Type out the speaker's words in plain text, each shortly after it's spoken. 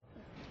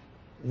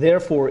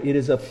Therefore it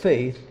is of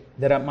faith,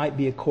 that it might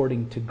be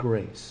according to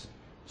grace,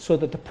 so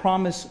that the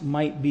promise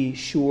might be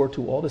sure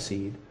to all the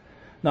seed,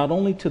 not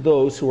only to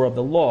those who are of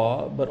the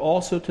law, but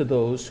also to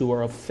those who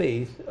are of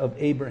faith of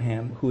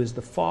Abraham, who is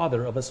the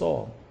father of us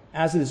all.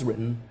 As it is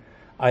written,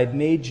 I have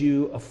made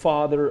you a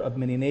father of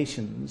many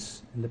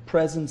nations, in the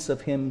presence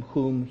of him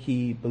whom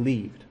he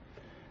believed,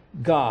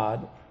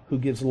 God, who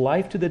gives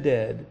life to the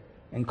dead,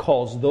 and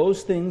calls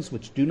those things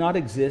which do not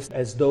exist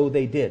as though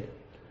they did,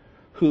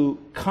 who,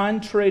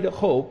 contrary to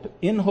hope,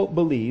 in hope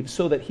believed,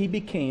 so that he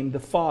became the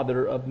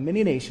father of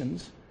many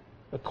nations,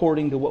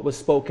 according to what was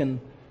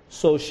spoken,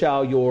 so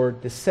shall your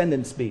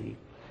descendants be.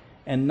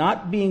 And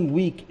not being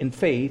weak in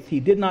faith, he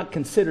did not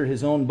consider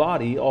his own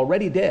body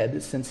already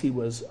dead, since he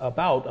was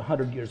about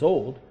 100 years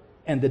old,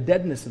 and the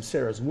deadness of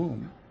Sarah's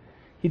womb.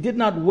 He did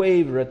not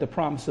waver at the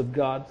promise of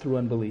God through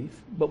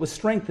unbelief, but was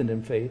strengthened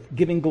in faith,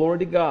 giving glory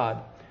to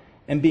God,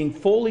 and being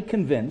fully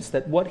convinced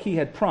that what he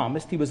had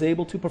promised he was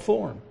able to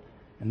perform.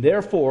 And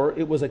therefore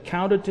it was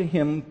accounted to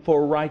him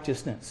for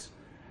righteousness.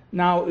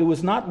 Now it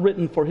was not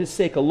written for his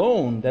sake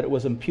alone that it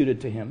was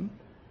imputed to him,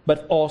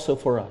 but also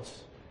for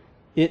us.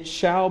 It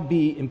shall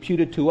be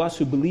imputed to us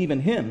who believe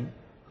in him,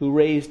 who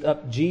raised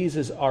up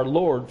Jesus our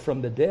Lord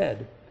from the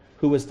dead,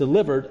 who was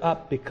delivered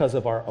up because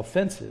of our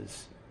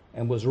offenses,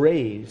 and was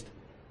raised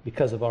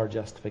because of our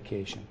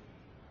justification.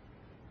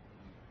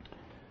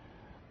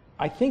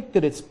 I think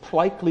that it's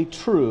likely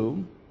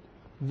true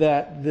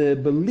that the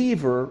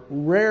believer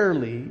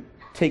rarely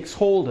takes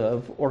hold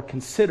of or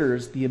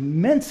considers the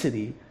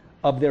immensity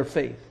of their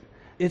faith.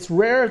 It's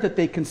rare that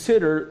they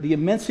consider the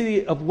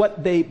immensity of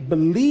what they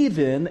believe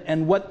in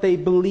and what they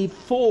believe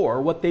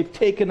for, what they've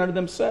taken unto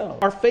themselves.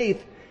 Our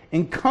faith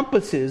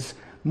encompasses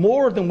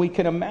more than we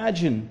can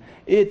imagine.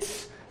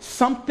 It's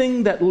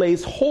something that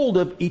lays hold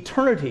of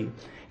eternity.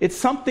 It's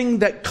something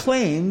that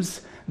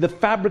claims the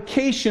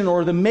fabrication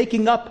or the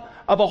making up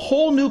of a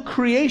whole new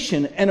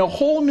creation and a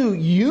whole new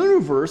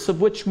universe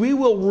of which we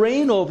will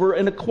reign over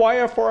and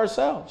acquire for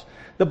ourselves.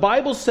 The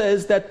Bible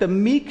says that the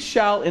meek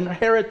shall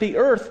inherit the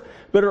earth,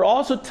 but it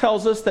also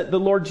tells us that the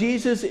Lord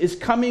Jesus is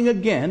coming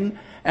again.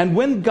 And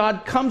when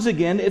God comes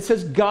again, it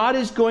says God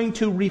is going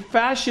to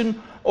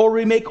refashion or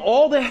remake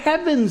all the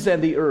heavens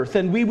and the earth,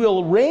 and we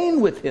will reign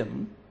with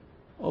him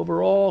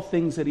over all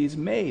things that he's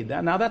made.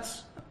 Now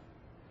that's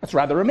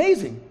rather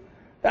amazing.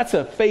 That's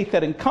a faith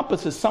that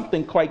encompasses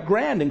something quite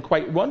grand and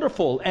quite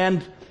wonderful.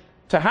 And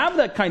to have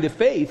that kind of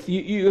faith,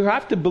 you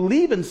have to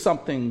believe in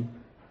something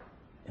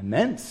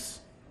immense,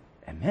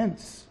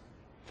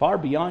 far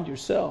beyond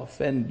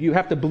yourself. And you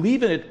have to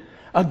believe in it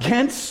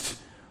against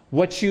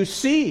what you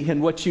see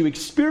and what you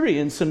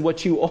experience and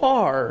what you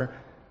are.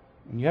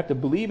 And you have to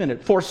believe in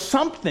it for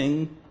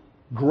something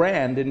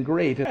grand and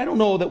great. And I don't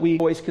know that we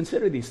always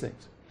consider these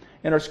things.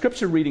 In our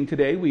scripture reading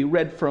today, we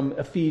read from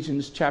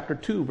Ephesians chapter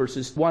 2,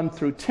 verses 1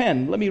 through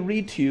 10. Let me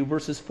read to you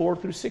verses 4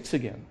 through 6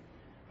 again.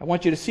 I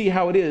want you to see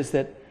how it is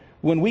that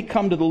when we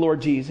come to the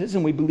Lord Jesus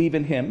and we believe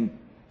in him,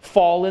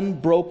 fallen,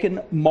 broken,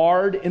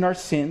 marred in our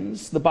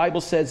sins, the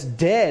Bible says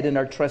dead in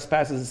our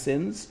trespasses and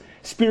sins,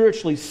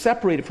 spiritually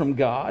separated from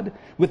God,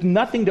 with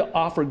nothing to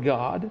offer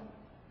God,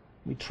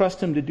 we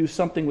trust him to do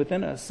something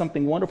within us,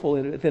 something wonderful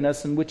within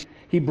us, in which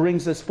he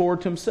brings us forward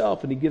to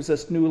himself and he gives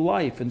us new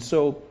life. And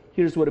so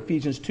here's what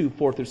Ephesians 2,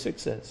 4 through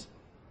 6 says.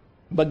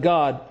 But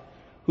God,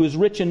 who is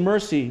rich in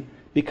mercy,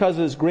 because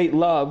of his great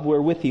love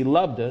wherewith he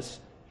loved us,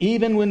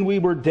 even when we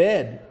were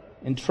dead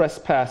in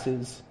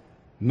trespasses,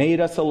 made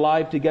us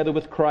alive together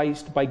with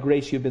Christ. By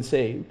grace you've been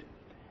saved.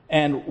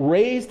 And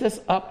raised us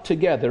up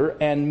together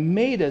and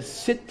made us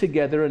sit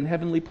together in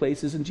heavenly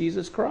places in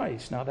Jesus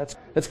Christ. Now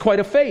that's quite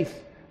a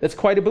faith. That's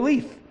quite a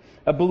belief.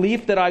 A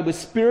belief that I was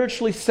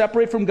spiritually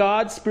separated from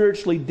God,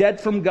 spiritually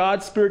dead from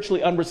God,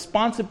 spiritually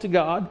unresponsive to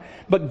God.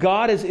 But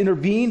God has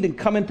intervened and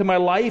come into my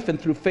life, and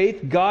through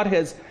faith, God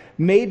has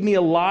made me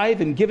alive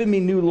and given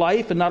me new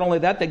life. And not only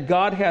that, that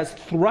God has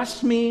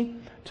thrust me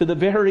to the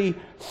very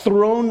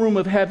throne room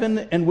of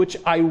heaven, in which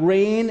I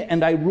reign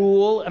and I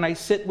rule and I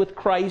sit with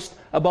Christ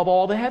above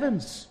all the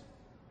heavens.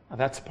 Now,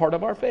 that's part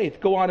of our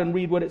faith. Go on and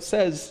read what it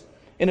says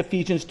in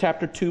Ephesians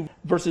chapter 2,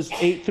 verses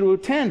 8 through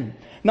 10.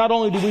 Not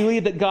only do we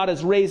believe that God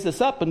has raised us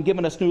up and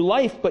given us new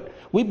life, but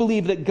we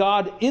believe that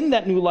God in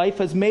that new life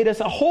has made us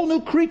a whole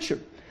new creature.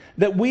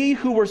 That we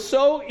who were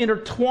so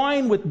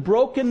intertwined with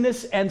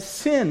brokenness and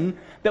sin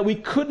that we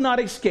could not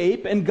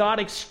escape, and God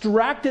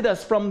extracted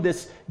us from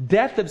this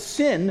death of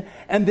sin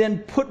and then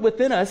put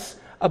within us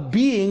a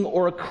being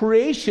or a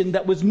creation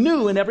that was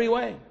new in every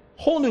way.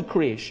 Whole new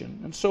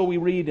creation. And so we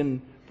read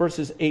in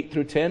verses 8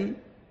 through 10,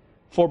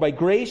 for by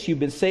grace you've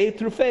been saved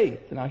through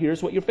faith. Now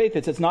here's what your faith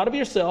is. It's not of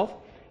yourself.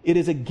 It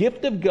is a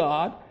gift of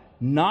God,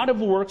 not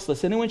of works,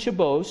 lest anyone should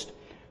boast.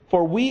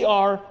 For we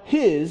are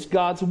his,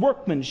 God's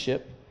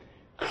workmanship,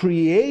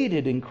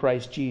 created in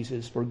Christ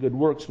Jesus for good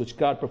works, which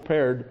God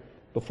prepared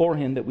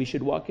beforehand that we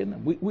should walk in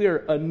them. We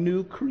are a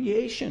new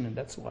creation, and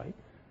that's why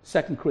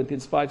 2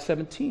 Corinthians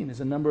 5:17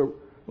 is another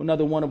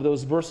one of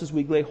those verses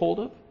we lay hold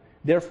of.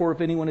 Therefore,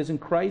 if anyone is in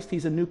Christ,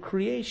 he's a new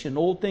creation.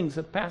 Old things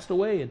have passed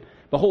away, and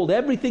Behold,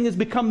 everything has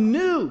become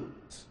new.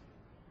 It's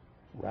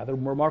a rather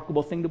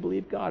remarkable thing to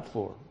believe God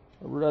for.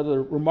 A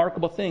rather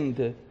remarkable thing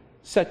to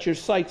set your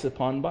sights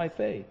upon by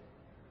faith.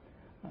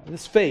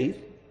 This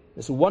faith,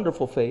 this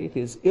wonderful faith,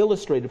 is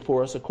illustrated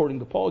for us, according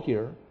to Paul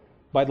here,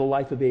 by the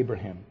life of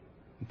Abraham.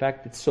 In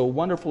fact, it's so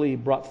wonderfully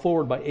brought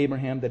forward by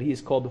Abraham that he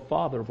is called the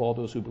father of all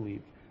those who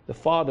believe, the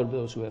father of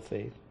those who have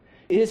faith.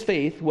 His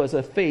faith was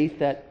a faith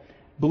that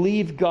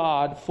believed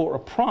God for a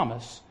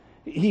promise.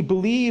 He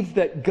believed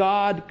that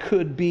God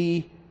could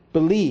be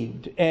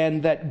believed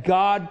and that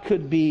God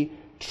could be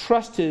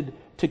trusted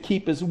to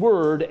keep His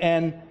word.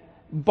 And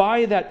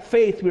by that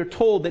faith, we're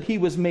told that he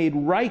was made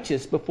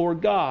righteous before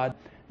God.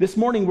 This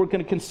morning, we're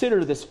going to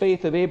consider this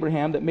faith of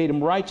Abraham that made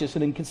him righteous.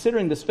 And in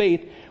considering this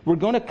faith, we're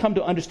going to come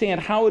to understand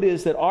how it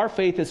is that our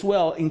faith as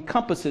well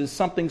encompasses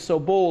something so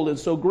bold and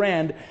so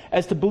grand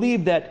as to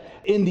believe that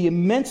in the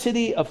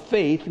immensity of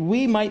faith,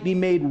 we might be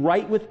made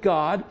right with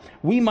God.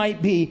 We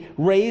might be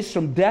raised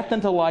from death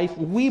unto life.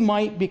 We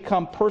might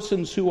become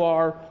persons who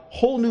are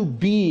whole new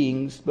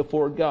beings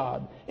before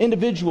God.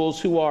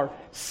 Individuals who are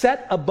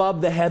set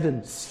above the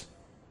heavens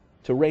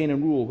to reign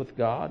and rule with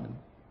God.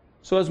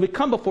 So as we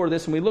come before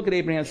this and we look at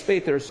Abraham's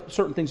faith, there's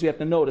certain things we have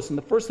to notice. And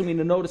the first thing we need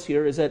to notice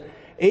here is that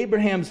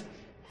Abraham's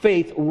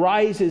faith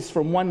rises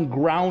from one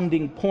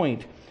grounding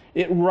point.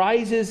 It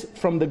rises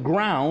from the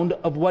ground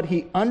of what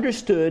he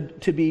understood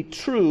to be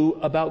true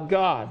about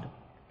God.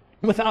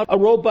 Without a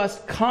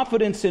robust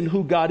confidence in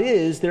who God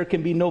is, there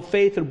can be no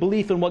faith or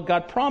belief in what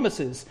God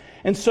promises.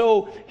 And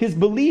so his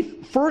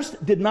belief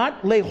first did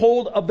not lay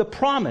hold of the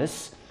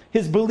promise.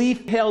 His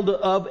belief held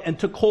of and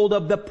took hold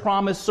of the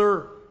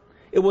promiser.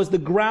 It was the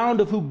ground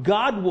of who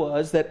God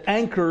was that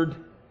anchored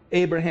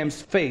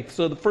Abraham's faith.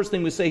 So the first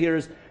thing we say here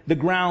is the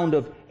ground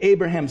of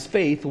Abraham's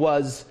faith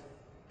was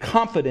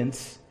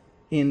confidence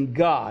in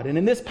God. And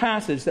in this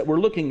passage that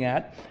we're looking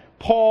at,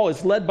 Paul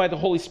is led by the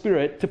Holy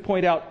Spirit to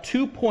point out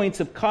 2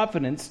 points of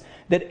confidence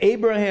that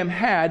Abraham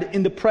had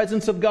in the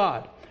presence of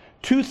God.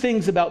 2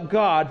 things about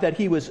God that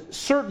he was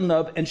certain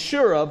of and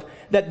sure of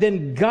that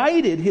then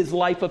guided his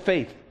life of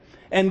faith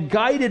and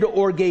guided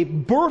or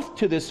gave birth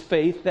to this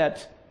faith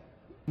that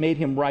made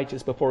him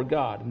righteous before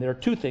God. And there are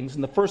 2 things,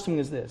 and the first thing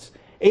is this.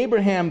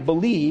 Abraham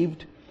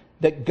believed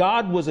that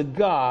God was a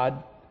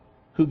God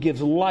who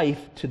gives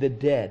life to the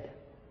dead.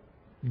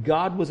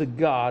 God was a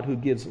God who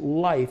gives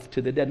life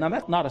to the dead. Now,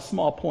 that's not a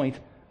small point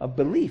of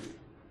belief.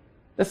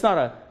 That's not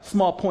a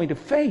small point of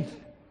faith.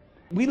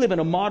 We live in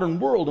a modern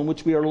world in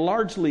which we are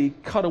largely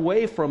cut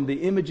away from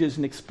the images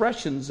and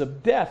expressions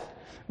of death.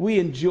 We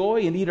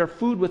enjoy and eat our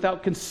food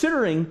without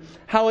considering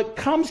how it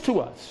comes to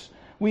us.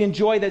 We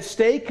enjoy that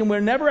steak, and we're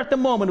never at the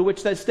moment at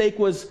which that steak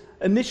was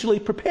initially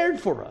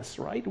prepared for us,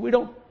 right? We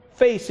don't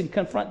face and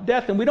confront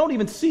death, and we don't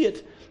even see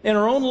it in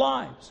our own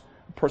lives.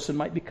 A person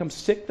might become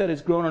sick that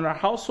has grown in our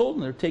household,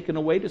 and they're taken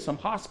away to some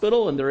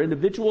hospital, and there are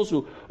individuals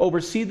who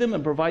oversee them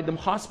and provide them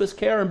hospice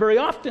care, and very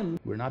often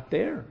we're not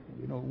there.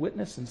 We don't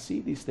witness and see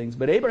these things,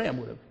 but Abraham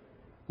would have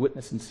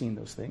witnessed and seen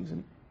those things,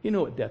 and he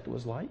knew what death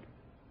was like.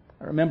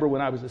 I remember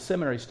when I was a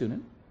seminary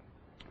student,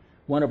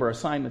 one of our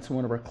assignments in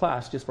one of our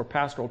class, just for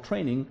pastoral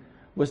training,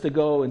 was to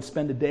go and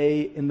spend a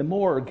day in the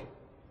morgue.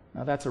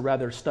 Now that's a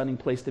rather stunning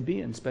place to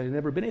be in. I've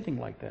never been anything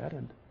like that.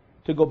 And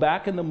to go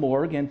back in the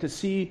morgue and to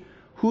see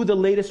who the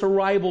latest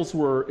arrivals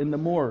were in the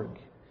morgue.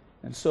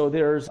 And so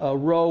there's a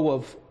row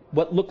of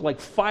what looked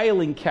like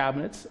filing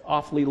cabinets,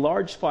 awfully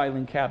large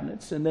filing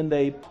cabinets, and then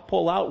they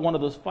pull out one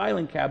of those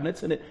filing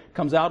cabinets and it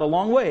comes out a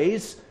long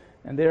ways,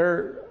 and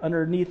there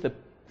underneath a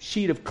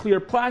sheet of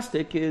clear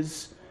plastic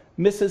is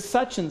Mrs.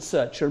 Such and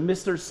Such or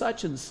Mr.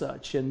 Such and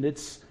Such, and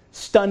it's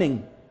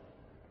stunning.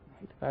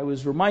 I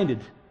was reminded,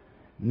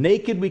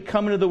 naked we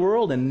come into the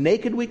world and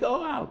naked we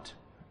go out.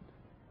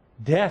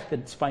 Death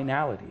and its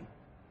finality.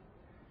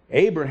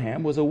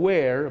 Abraham was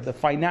aware of the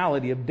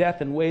finality of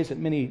death in ways that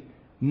many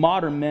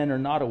modern men are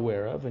not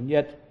aware of, and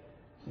yet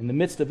in the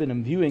midst of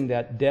him viewing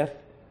that death,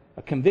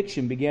 a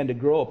conviction began to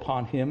grow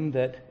upon him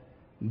that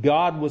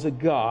God was a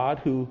God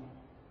who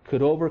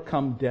could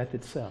overcome death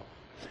itself.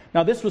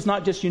 Now this was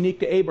not just unique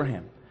to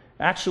Abraham.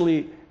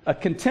 Actually, a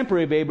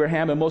contemporary of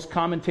Abraham, and most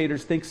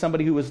commentators think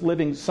somebody who was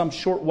living some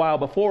short while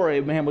before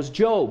Abraham, was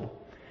Job.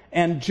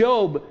 And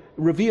Job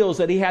reveals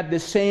that he had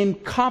this same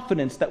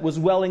confidence that was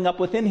welling up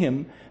within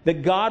him,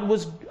 that God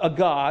was a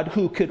God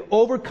who could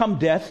overcome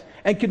death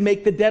and could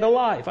make the dead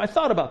alive. I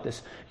thought about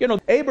this. You know,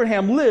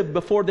 Abraham lived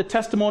before the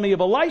testimony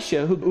of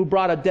Elisha, who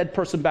brought a dead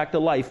person back to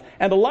life,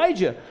 and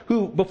Elijah,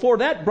 who before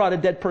that brought a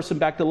dead person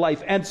back to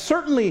life, and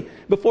certainly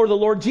before the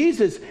Lord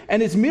Jesus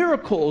and his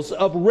miracles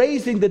of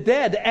raising the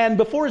dead, and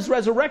before his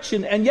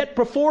resurrection, and yet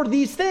before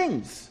these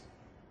things,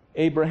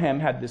 Abraham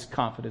had this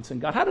confidence in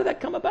God. How did that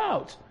come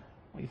about?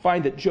 We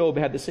find that Job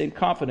had the same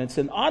confidence,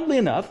 and oddly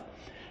enough,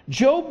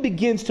 Job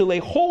begins to lay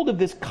hold of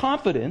this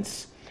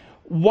confidence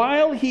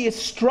while he is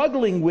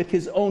struggling with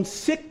his own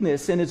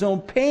sickness and his own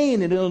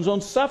pain and his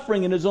own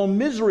suffering and his own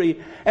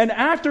misery, and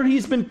after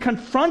he's been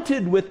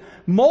confronted with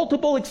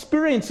multiple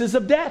experiences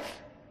of death.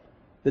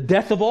 The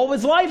death of all of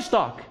his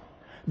livestock,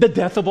 the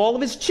death of all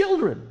of his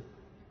children,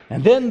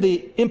 And then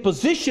the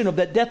imposition of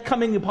that death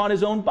coming upon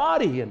his own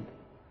body. And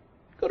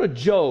go to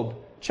Job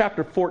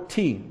chapter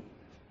 14.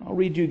 I'll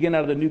read you again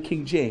out of the New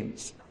King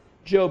James.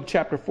 Job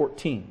chapter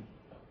 14.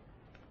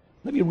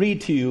 Let me read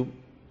to you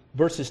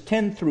verses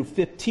 10 through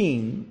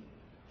 15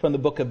 from the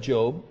book of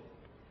Job,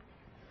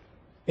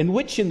 in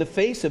which in the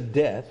face of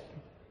death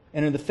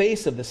and in the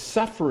face of the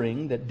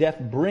suffering that death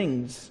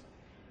brings,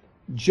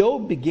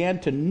 Job began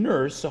to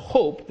nurse a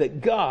hope that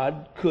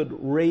God could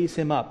raise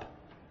him up.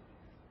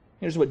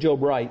 Here's what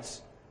Job writes.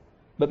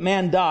 But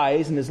man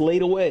dies and is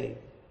laid away.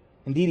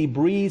 Indeed, he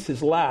breathes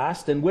his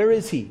last, and where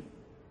is he?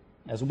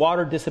 As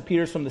water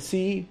disappears from the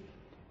sea,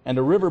 and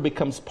a river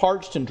becomes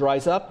parched and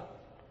dries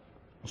up,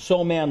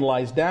 so man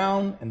lies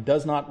down and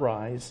does not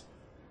rise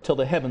till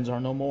the heavens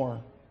are no more.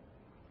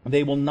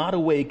 They will not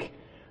awake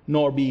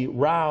nor be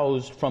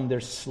roused from their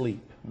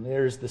sleep. And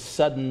there's the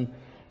sudden,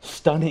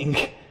 stunning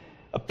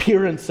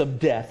appearance of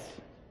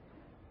death.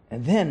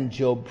 And then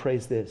Job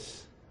prays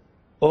this,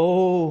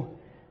 "Oh,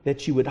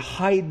 that you would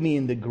hide me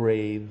in the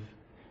grave,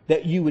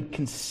 that you would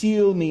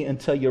conceal me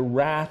until your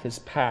wrath is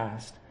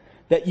past,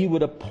 that you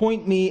would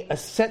appoint me a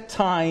set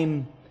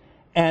time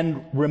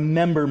and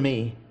remember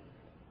me.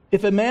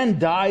 If a man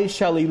dies,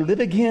 shall he live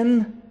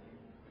again?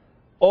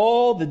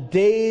 All the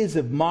days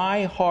of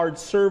my hard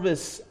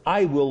service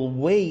I will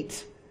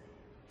wait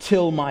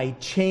till my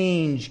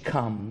change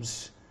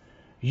comes.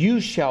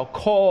 You shall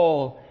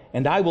call,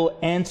 and I will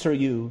answer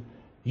you.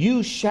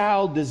 You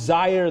shall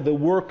desire the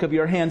work of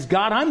your hands."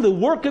 God, I'm the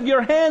work of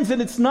your hands,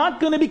 and it's not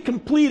going to be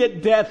complete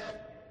at death.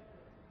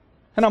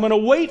 And I'm going to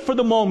wait for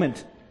the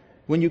moment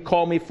when you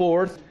call me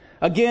forth.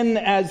 Again,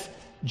 as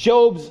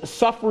Job's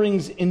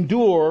sufferings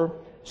endure,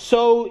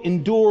 so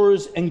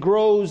endures and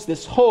grows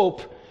this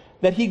hope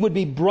that he would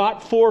be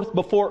brought forth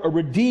before a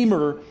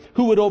Redeemer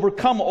who would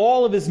overcome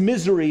all of his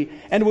misery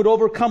and would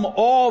overcome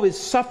all of his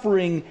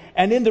suffering,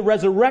 and in the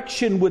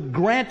resurrection would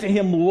grant to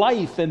him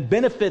life and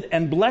benefit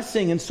and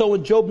blessing. And so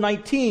in Job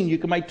 19, you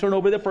might turn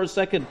over there for a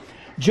second,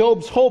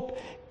 Job's hope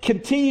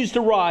continues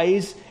to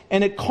rise,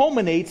 and it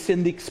culminates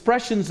in the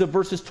expressions of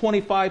verses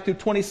 25 through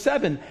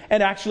 27.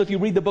 And actually, if you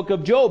read the book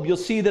of Job, you'll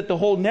see that the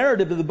whole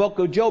narrative of the book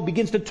of Job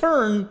begins to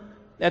turn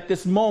at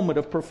this moment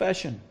of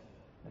profession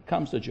that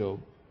comes to Job,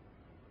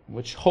 in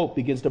which hope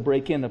begins to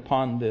break in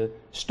upon the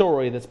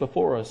story that's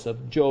before us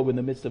of Job in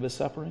the midst of his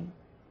suffering.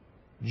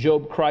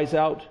 Job cries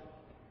out,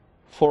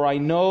 "For I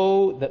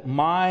know that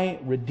my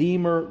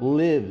Redeemer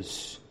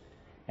lives,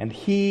 and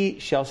he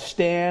shall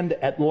stand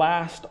at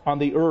last on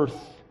the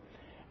earth.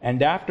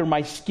 And after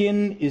my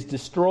skin is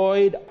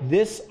destroyed,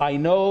 this I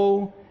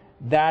know,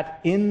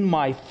 that in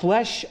my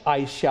flesh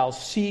I shall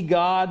see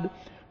God,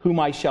 whom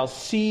I shall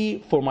see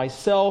for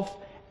myself,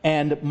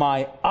 and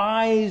my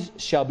eyes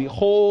shall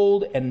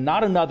behold, and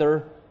not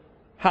another,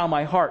 how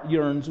my heart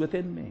yearns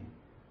within me."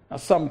 Now,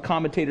 some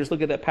commentators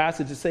look at that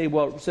passage and say,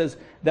 well, it says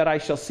that I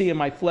shall see in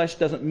my flesh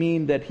doesn't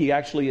mean that he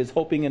actually is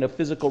hoping in a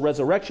physical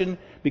resurrection,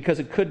 because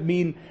it could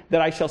mean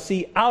that I shall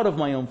see out of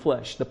my own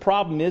flesh. The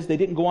problem is they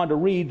didn't go on to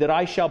read that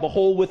I shall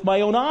behold with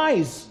my own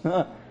eyes.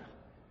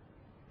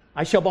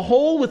 I shall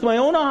behold with my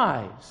own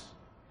eyes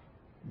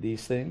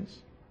these things,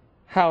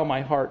 how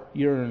my heart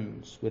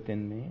yearns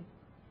within me.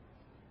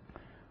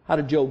 How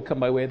did Job come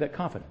by way of that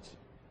confidence?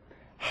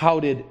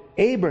 How did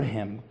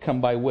Abraham come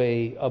by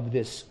way of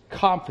this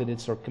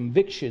confidence or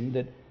conviction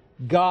that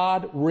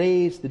God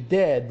raised the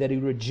dead, that he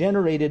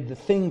regenerated the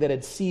thing that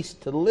had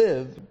ceased to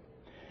live?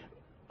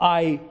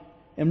 I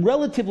am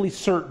relatively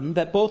certain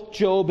that both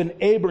Job and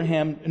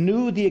Abraham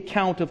knew the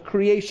account of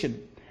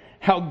creation,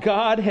 how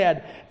God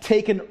had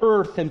taken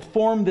earth and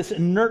formed this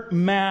inert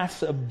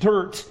mass of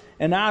dirt,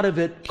 and out of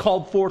it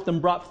called forth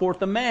and brought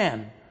forth a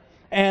man.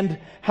 And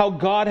how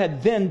God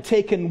had then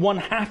taken one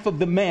half of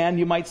the man,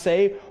 you might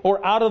say,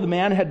 or out of the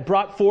man had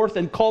brought forth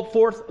and called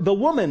forth the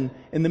woman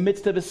in the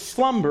midst of his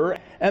slumber.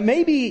 And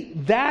maybe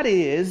that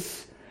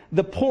is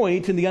the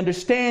point and the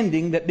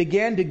understanding that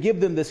began to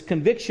give them this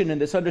conviction and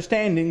this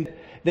understanding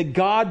that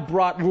God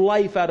brought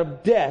life out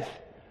of death.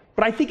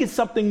 But I think it's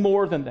something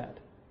more than that.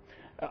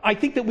 I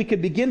think that we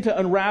could begin to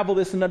unravel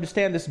this and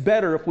understand this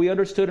better if we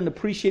understood and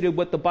appreciated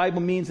what the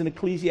Bible means in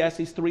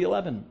Ecclesiastes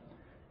 3:11.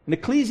 In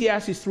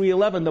Ecclesiastes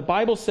 3:11, the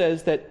Bible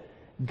says that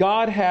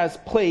God has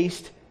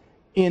placed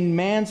in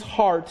man's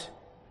heart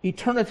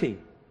eternity.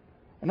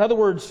 In other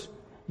words,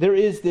 there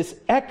is this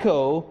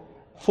echo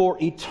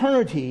for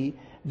eternity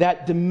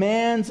that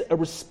demands a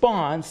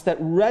response that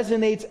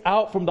resonates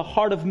out from the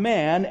heart of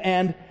man,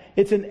 and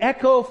it's an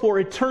echo for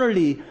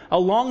eternity, a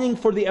longing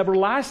for the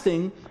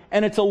everlasting,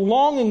 and it's a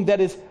longing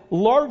that is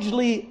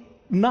largely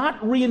not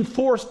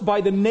reinforced by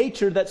the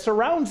nature that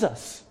surrounds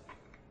us.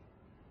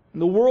 In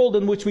the world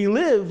in which we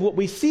live, what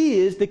we see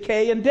is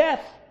decay and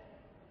death.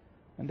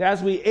 And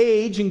as we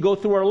age and go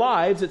through our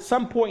lives, at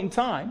some point in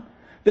time,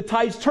 the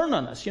tides turn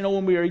on us. You know,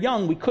 when we were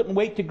young, we couldn't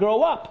wait to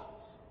grow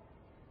up.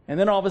 And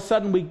then all of a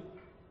sudden we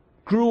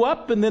grew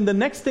up, and then the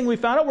next thing we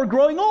found out, we're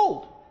growing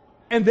old.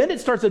 And then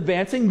it starts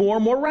advancing more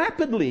and more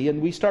rapidly,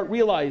 and we start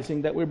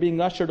realizing that we're being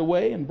ushered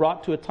away and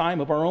brought to a time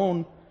of our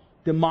own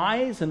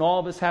demise, and all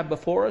of us have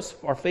before us,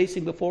 are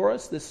facing before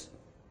us, this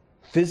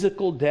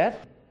physical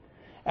death.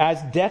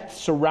 As death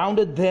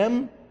surrounded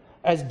them,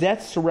 as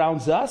death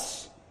surrounds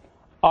us,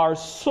 our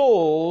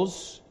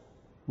souls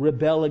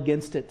rebel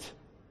against it.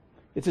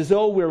 It's as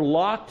though we're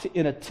locked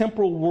in a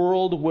temporal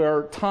world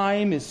where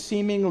time is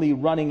seemingly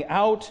running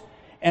out,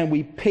 and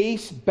we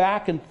pace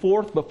back and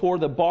forth before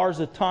the bars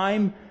of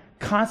time,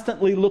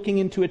 constantly looking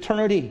into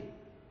eternity,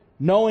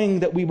 knowing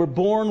that we were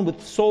born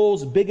with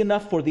souls big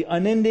enough for the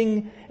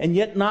unending and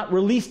yet not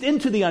released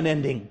into the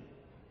unending.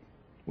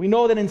 We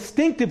know that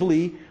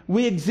instinctively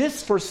we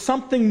exist for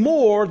something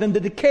more than the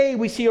decay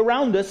we see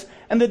around us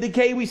and the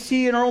decay we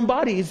see in our own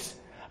bodies.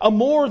 A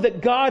more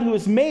that God who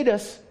has made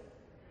us,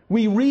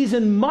 we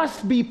reason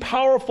must be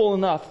powerful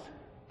enough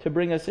to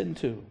bring us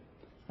into.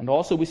 And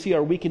also we see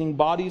our weakening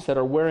bodies that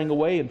are wearing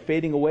away and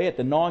fading away at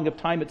the gnawing of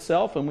time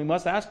itself. And we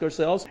must ask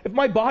ourselves, if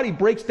my body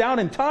breaks down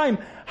in time,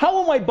 how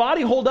will my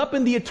body hold up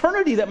in the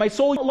eternity that my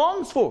soul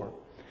longs for?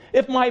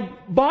 If my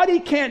body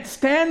can't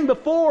stand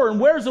before and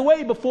wears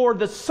away before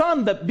the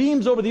sun that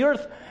beams over the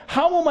earth,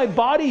 how will my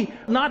body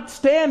not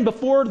stand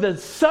before the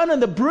sun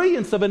and the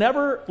brilliance of an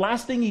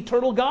everlasting,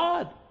 eternal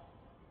God?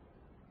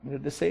 But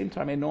at the same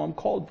time, I know I'm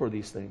called for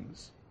these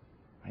things.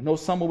 I know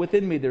somewhere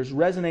within me, there's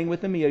resonating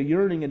within me a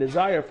yearning and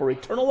desire for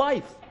eternal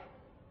life,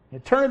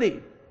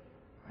 eternity.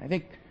 I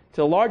think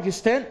to a large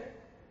extent,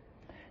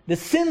 the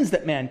sins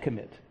that man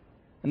commit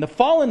and the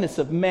fallenness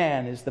of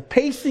man is the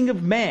pacing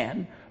of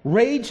man,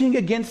 raging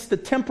against the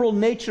temporal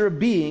nature of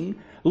being,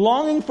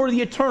 longing for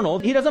the eternal.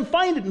 He doesn't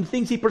find it in the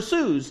things he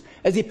pursues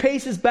as he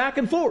paces back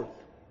and forth.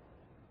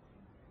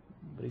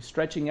 But he's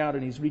stretching out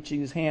and he's reaching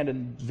his hand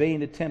in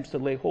vain attempts to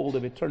lay hold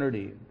of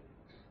eternity.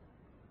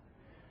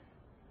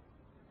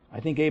 I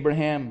think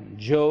Abraham,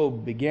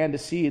 Job began to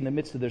see in the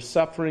midst of their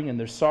suffering and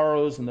their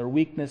sorrows and their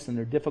weakness and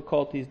their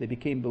difficulties, they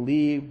became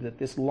believed that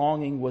this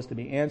longing was to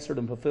be answered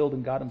and fulfilled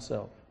in God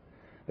himself.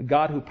 A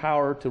God who had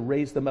power to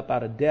raise them up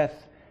out of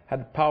death,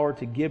 had the power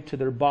to give to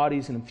their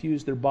bodies and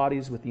infuse their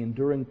bodies with the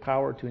enduring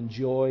power to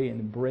enjoy and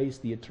embrace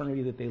the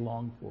eternity that they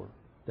longed for,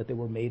 that they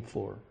were made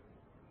for.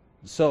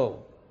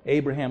 So,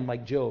 Abraham,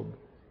 like Job,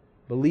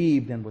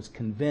 believed and was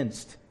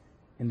convinced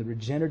in the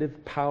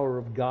regenerative power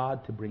of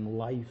God to bring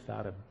life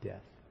out of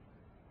death.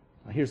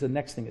 Now, here's the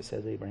next thing it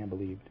says Abraham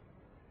believed.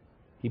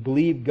 He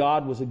believed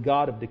God was a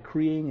God of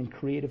decreeing and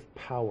creative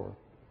power,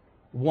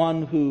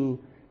 one who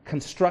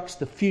constructs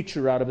the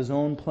future out of his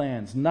own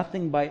plans,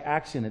 nothing by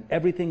accident,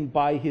 everything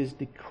by his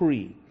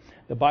decree.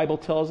 The Bible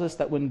tells us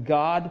that when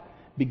God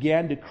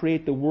began to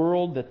create the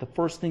world, that the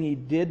first thing he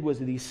did was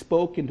that he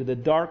spoke into the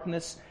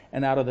darkness,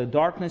 and out of the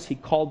darkness he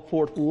called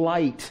forth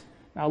light.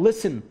 Now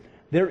listen,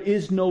 there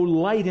is no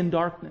light in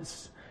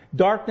darkness.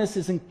 Darkness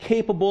is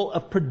incapable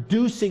of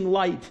producing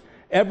light.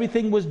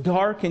 Everything was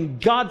dark, and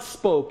God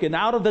spoke, and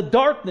out of the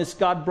darkness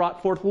God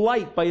brought forth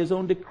light by his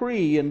own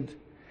decree. And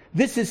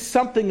this is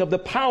something of the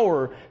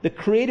power, the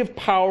creative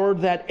power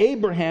that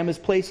Abraham is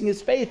placing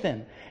his faith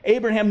in.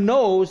 Abraham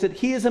knows that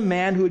he is a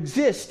man who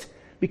exists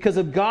because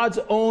of God's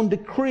own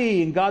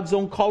decree and God's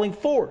own calling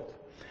forth.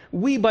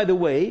 We, by the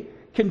way,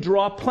 can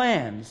draw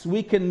plans.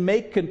 We can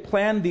make and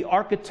plan the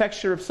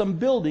architecture of some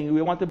building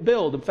we want to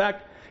build. In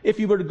fact, if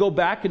you were to go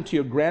back into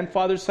your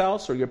grandfather's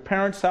house or your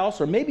parents' house,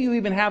 or maybe you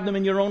even have them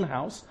in your own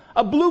house,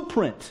 a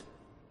blueprint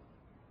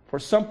for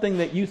something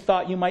that you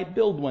thought you might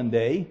build one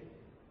day,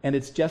 and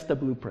it's just a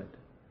blueprint.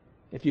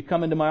 If you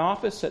come into my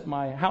office at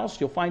my house,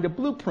 you'll find a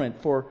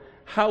blueprint for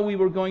how we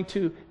were going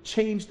to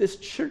change this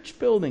church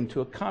building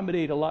to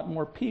accommodate a lot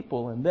more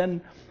people. And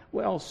then,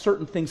 well,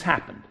 certain things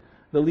happened.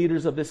 The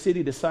leaders of the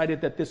city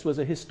decided that this was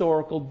a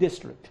historical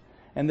district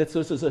and that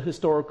this was a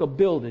historical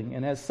building.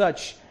 And as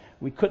such,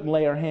 we couldn't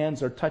lay our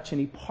hands or touch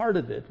any part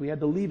of it. We had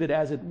to leave it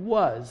as it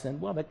was.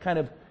 And, well, that kind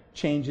of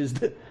changes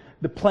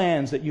the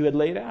plans that you had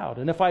laid out.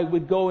 And if I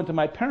would go into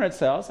my parents'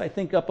 house, I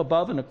think up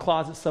above in a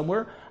closet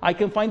somewhere, I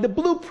can find the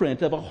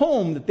blueprint of a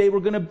home that they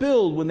were going to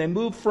build when they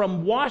moved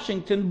from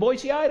Washington to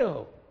Boise,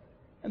 Idaho.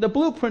 And the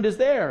blueprint is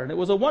there, and it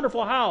was a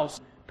wonderful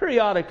house.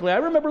 Periodically, I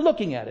remember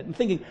looking at it and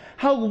thinking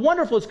how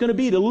wonderful it's going to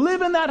be to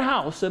live in that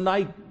house, and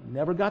I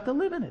never got to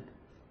live in it.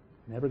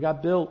 Never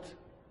got built.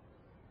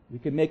 We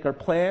can make our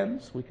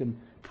plans. We can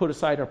put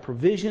aside our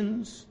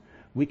provisions.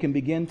 We can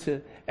begin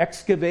to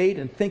excavate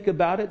and think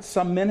about it.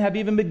 Some men have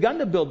even begun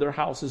to build their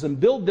houses and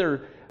build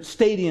their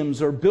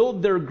stadiums or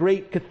build their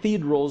great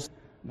cathedrals.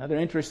 Another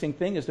interesting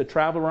thing is to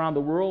travel around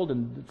the world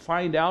and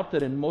find out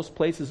that in most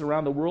places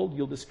around the world,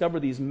 you'll discover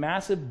these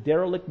massive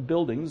derelict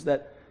buildings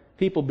that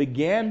people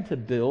began to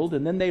build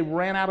and then they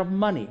ran out of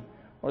money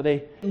or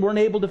they weren't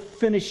able to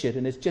finish it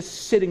and it's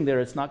just sitting there.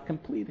 It's not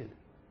completed.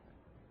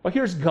 Well,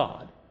 here's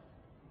God.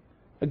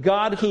 A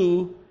God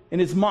who, in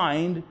his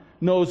mind,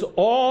 knows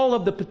all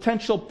of the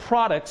potential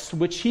products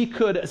which he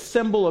could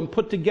assemble and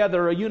put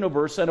together a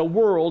universe and a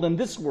world in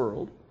this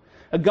world.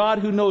 A God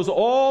who knows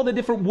all the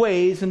different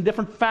ways and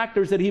different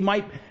factors that he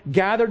might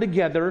gather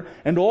together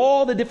and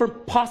all the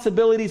different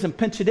possibilities and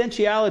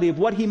potentiality of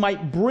what he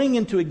might bring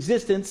into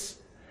existence.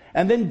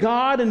 And then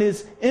God, in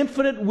His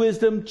infinite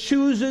wisdom,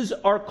 chooses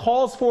or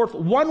calls forth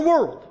one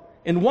world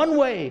in one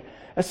way,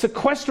 a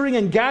sequestering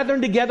and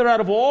gathering together out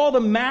of all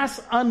the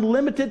mass,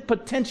 unlimited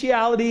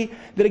potentiality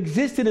that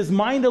exists in His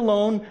mind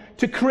alone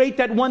to create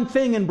that one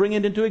thing and bring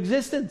it into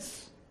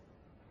existence.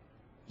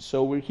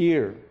 So we're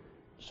here.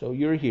 So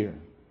you're here.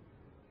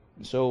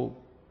 And so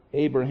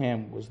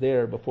Abraham was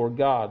there before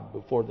God,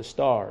 before the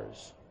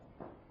stars.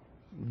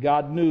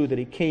 God knew that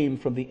he came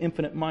from the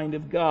infinite mind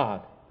of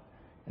God.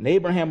 And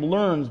Abraham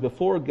learns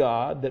before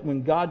God that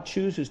when God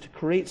chooses to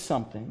create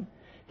something,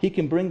 He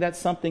can bring that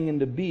something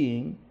into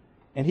being,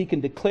 and He can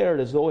declare it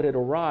as though it had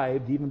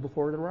arrived even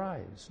before it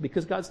arrives,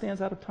 because God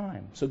stands out of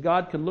time. So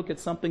God can look at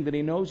something that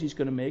He knows He's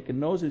going to make and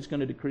knows He's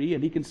going to decree,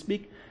 and He can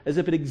speak as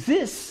if it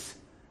exists,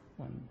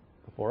 when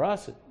before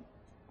us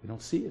we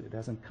don't see it. It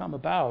hasn't come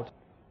about.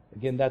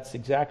 Again, that's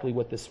exactly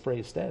what this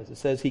phrase says. It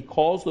says He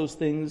calls those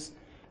things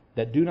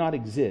that do not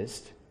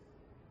exist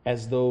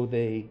as though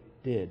they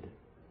did.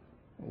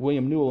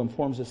 William Newell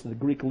informs us that the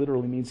Greek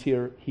literally means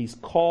here, He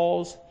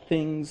calls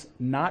things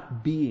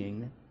not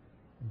being,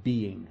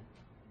 being.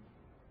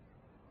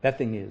 That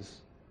thing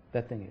is.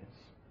 That thing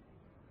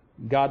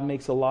is. God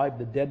makes alive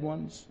the dead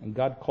ones, and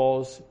God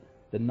calls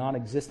the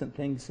non-existent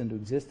things into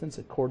existence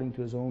according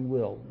to His own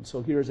will. And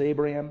so here's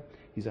Abraham.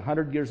 He's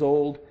 100 years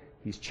old.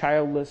 He's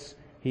childless.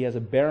 He has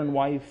a barren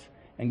wife,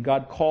 and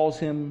God calls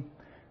him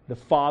the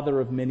father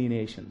of many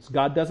nations.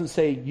 God doesn't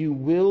say, you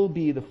will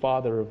be the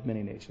father of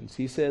many nations.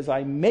 He says,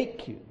 I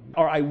make you,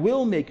 or I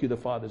will make you the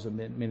fathers of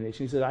many nations.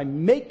 He says, I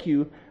make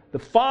you the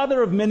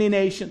father of many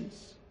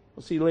nations.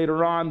 We'll see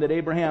later on that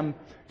Abraham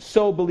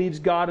so believes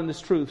God in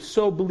this truth,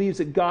 so believes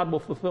that God will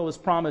fulfill His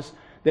promise,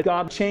 that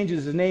God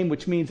changes his name,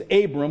 which means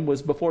Abram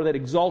was before that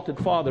exalted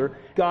father.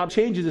 God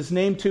changes his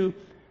name to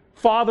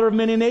father of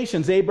many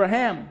nations,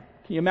 Abraham.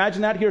 Can you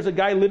imagine that? Here's a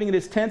guy living in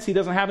his tents. He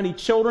doesn't have any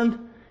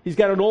children. He's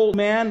got an old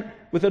man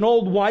with an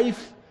old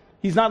wife.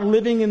 He's not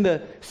living in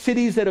the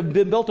cities that have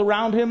been built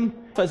around him.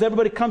 As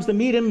everybody comes to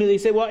meet him, they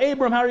say, well,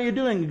 Abram, how are you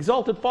doing?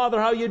 Exalted father,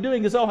 how are you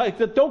doing? He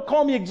says, don't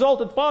call me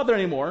exalted father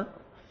anymore.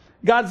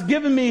 God's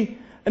given me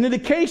an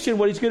indication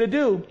what He's going to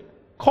do.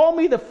 Call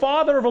me the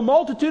father of a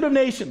multitude of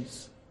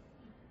nations.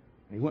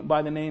 And he went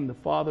by the name the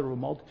father of a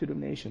multitude of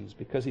nations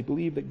because he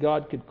believed that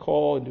God could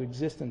call into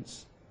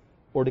existence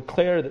or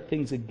declare that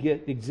things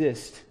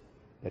exist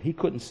that he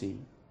couldn't see,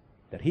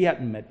 that he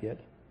hadn't met yet.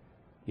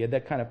 He had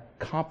that kind of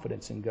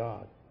confidence in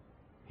God.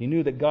 He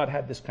knew that God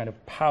had this kind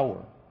of power,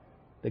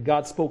 that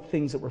God spoke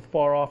things that were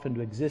far off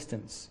into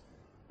existence,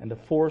 and the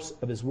force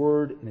of His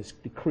word and His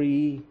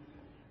decree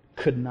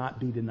could not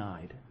be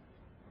denied.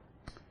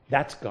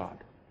 That's God.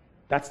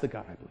 That's the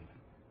God I believe in.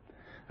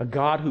 A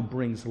God who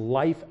brings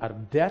life out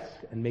of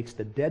death and makes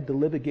the dead to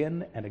live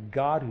again, and a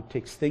God who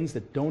takes things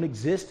that don't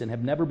exist and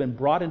have never been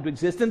brought into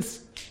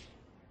existence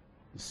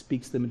and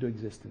speaks them into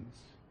existence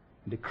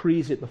and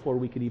decrees it before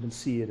we could even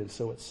see it, and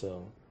so it's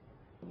so.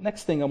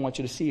 Next thing I want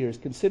you to see here is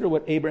consider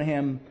what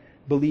Abraham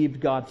believed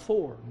God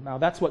for. Now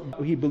that's what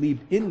he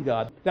believed in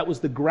God. That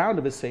was the ground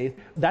of his faith.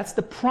 That's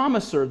the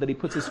promiser that he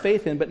puts his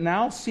faith in. But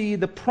now see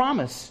the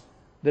promise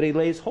that he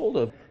lays hold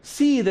of.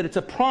 See that it's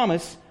a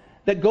promise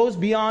that goes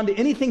beyond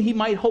anything he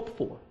might hope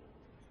for.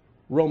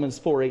 Romans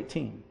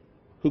 4:18.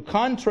 Who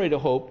contrary to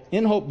hope,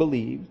 in hope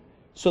believed,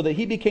 so that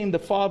he became the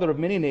father of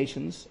many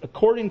nations,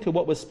 according to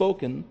what was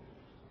spoken,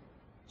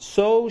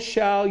 so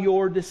shall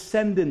your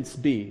descendants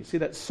be. See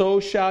that? So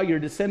shall your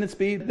descendants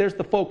be. There's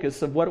the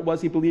focus of what it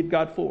was he believed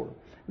God for.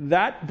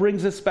 That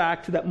brings us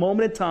back to that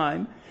moment in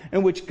time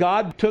in which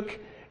God took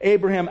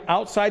Abraham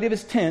outside of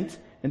his tent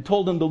and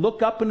told him to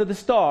look up into the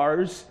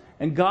stars.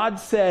 And God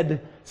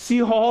said,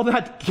 see all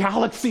that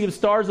galaxy of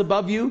stars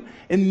above you,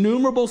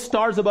 innumerable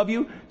stars above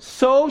you,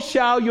 so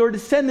shall your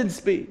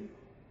descendants be.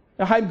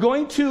 Now I'm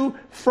going to,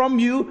 from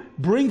you,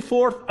 bring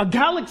forth a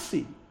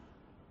galaxy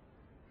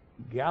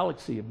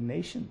of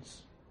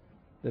nations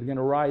that are going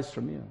to rise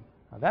from you.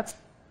 Now that's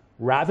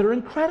rather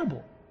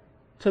incredible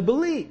to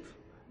believe.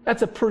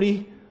 That's a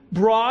pretty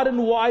broad and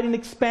wide and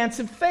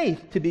expansive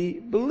faith to be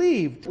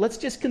believed. Let's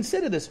just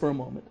consider this for a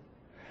moment.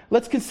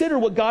 Let's consider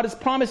what God is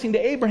promising to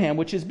Abraham,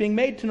 which is being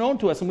made known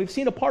to us. And we've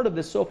seen a part of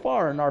this so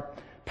far in our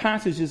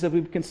passages that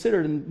we've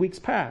considered in weeks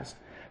past.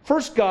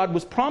 First, God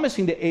was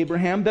promising to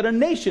Abraham that a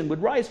nation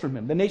would rise from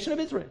him, the nation of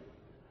Israel.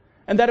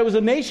 And that it was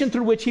a nation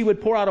through which he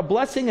would pour out a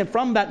blessing, and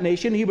from that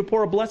nation he would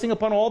pour a blessing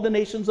upon all the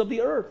nations of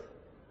the earth.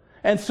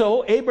 And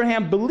so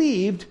Abraham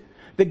believed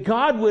that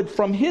God would,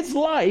 from his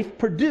life,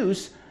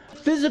 produce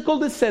physical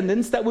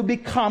descendants that would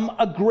become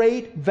a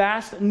great,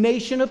 vast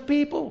nation of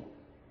people.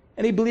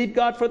 And he believed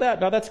God for that.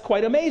 Now that's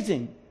quite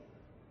amazing,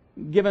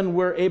 given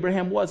where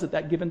Abraham was at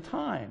that given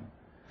time.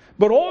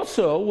 But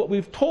also, what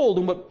we've told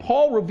and what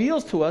Paul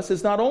reveals to us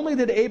is not only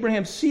did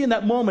Abraham see in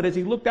that moment as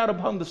he looked out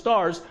upon the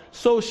stars,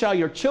 so shall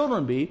your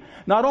children be,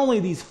 not only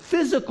these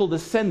physical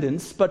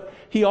descendants, but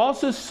he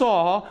also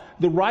saw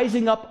the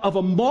rising up of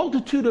a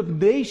multitude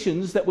of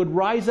nations that would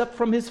rise up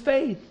from his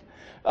faith.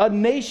 A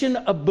nation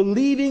of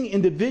believing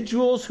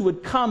individuals who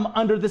would come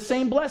under the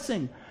same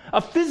blessing.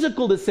 a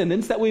physical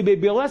descendants that would be a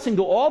blessing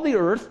to all the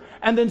earth,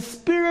 and then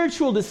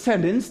spiritual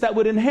descendants that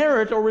would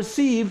inherit or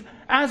receive,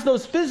 as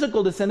those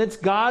physical descendants,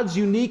 God's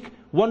unique,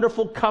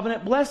 wonderful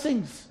covenant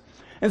blessings.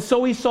 And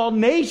so he saw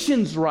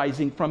nations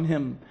rising from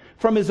him,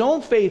 from his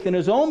own faith and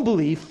his own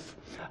belief,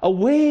 a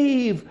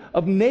wave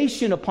of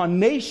nation upon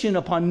nation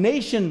upon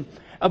nation,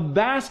 a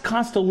vast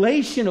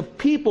constellation of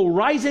people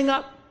rising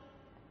up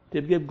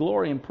to give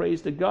glory and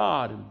praise to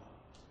God. And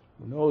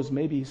who knows,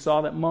 maybe he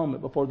saw that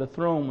moment before the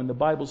throne when the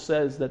Bible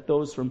says that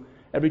those from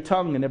every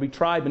tongue and every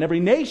tribe and every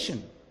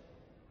nation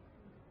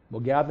will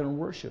gather in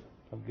worship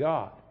of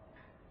God.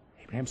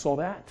 Abraham saw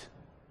that.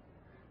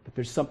 But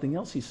there's something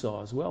else he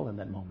saw as well in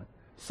that moment.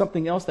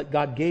 Something else that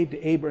God gave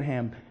to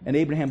Abraham, and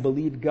Abraham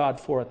believed God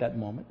for at that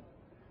moment.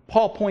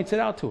 Paul points it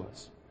out to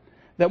us,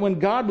 that when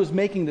God was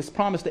making this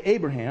promise to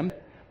Abraham,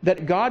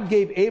 that God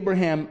gave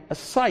Abraham a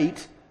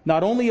sight,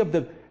 not only of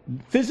the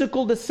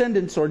physical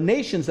descendants or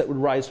nations that would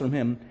rise from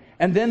him,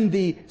 and then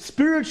the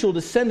spiritual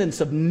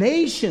descendants of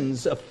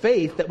nations of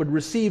faith that would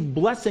receive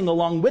blessing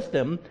along with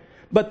them,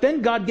 but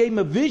then God gave him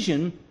a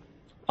vision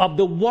of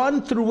the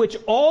one through which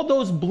all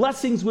those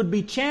blessings would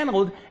be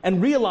channeled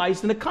and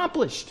realized and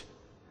accomplished.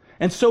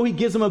 And so he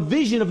gives him a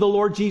vision of the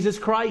Lord Jesus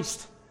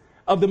Christ,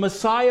 of the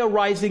Messiah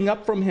rising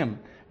up from him.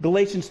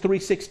 Galatians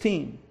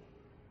 3:16.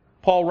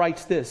 Paul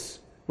writes this,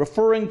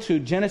 referring to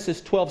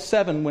Genesis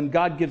 12:7, when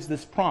God gives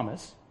this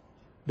promise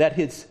that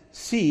his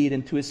seed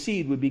and to his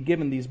seed would be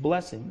given these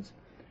blessings.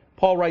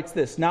 Paul writes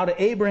this, now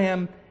to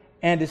Abraham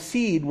and his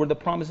seed were the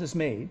promises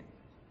made.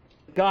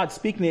 God,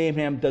 speaking to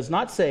Abraham, does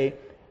not say,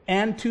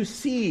 and to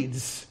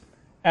seeds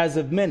as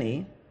of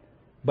many,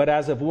 but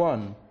as of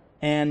one,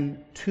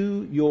 and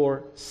to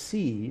your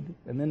seed.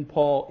 And then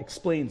Paul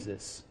explains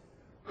this.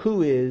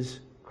 Who is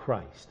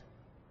Christ?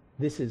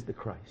 This is the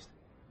Christ.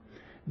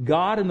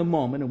 God, in the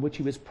moment in which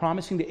he was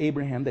promising to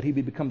Abraham that he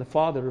would become the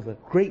father of a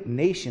great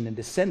nation and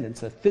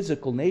descendants, a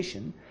physical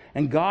nation,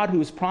 and God, who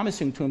was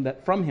promising to him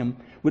that from him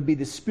would be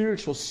the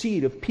spiritual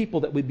seed of people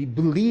that would be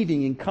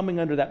believing and coming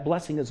under that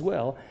blessing as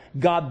well,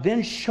 God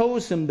then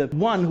shows him the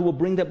one who will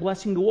bring that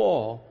blessing to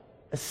all,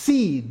 a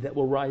seed that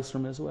will rise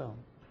from him as well.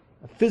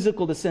 A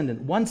physical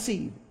descendant, one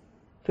seed,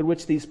 through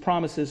which these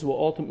promises will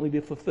ultimately be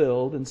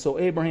fulfilled. And so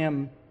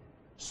Abraham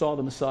saw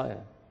the Messiah,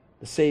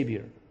 the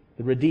Savior,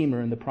 the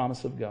Redeemer, in the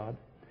promise of God.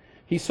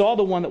 He saw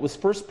the one that was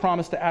first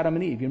promised to Adam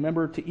and Eve. You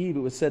remember, to Eve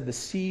it was said, the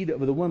seed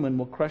of the woman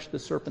will crush the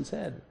serpent's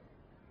head.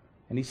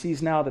 And he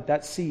sees now that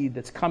that seed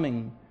that's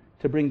coming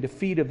to bring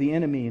defeat of the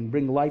enemy and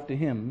bring life to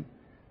him,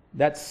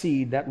 that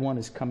seed, that one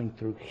is coming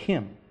through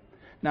him.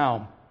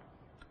 Now,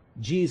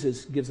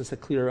 Jesus gives us a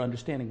clearer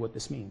understanding of what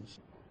this means.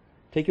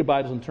 Take your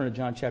Bibles and turn to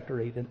John chapter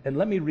 8, and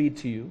let me read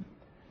to you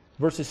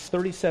verses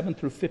 37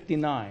 through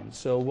 59.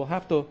 So we'll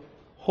have to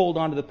hold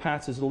on to the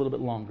passage a little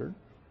bit longer.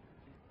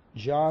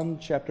 John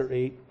chapter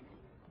 8,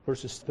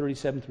 verses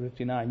 37 through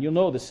 59. You'll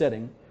know the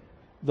setting.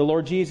 The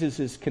Lord Jesus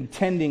is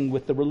contending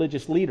with the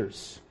religious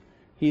leaders.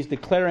 He's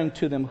declaring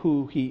to them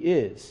who he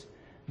is.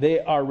 They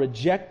are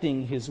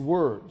rejecting his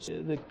words.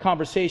 The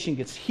conversation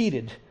gets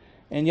heated,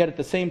 and yet at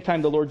the same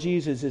time the Lord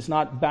Jesus is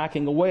not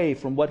backing away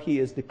from what he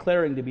is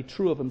declaring to be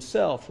true of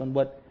himself, and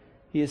what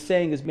he is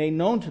saying is made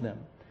known to them.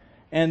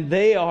 And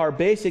they are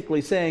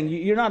basically saying,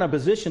 you're not in a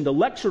position to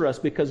lecture us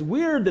because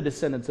we're the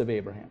descendants of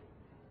Abraham.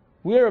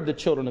 We're of the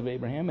children of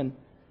Abraham. And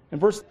in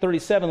verse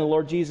 37, the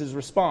Lord Jesus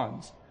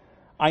responds,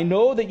 I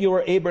know that you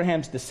are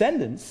Abraham's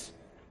descendants,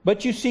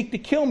 but you seek to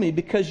kill me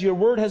because your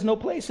word has no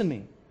place in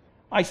me.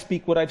 I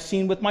speak what I've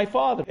seen with my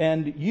father,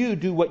 and you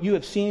do what you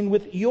have seen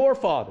with your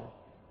father.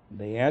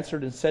 They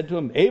answered and said to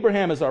him,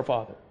 Abraham is our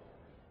father.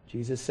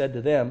 Jesus said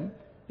to them,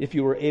 if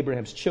you were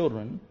Abraham's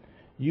children,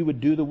 you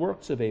would do the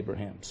works of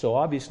Abraham. So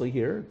obviously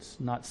here, it's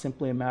not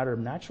simply a matter of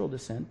natural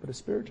descent, but a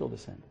spiritual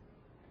descent.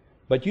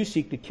 But you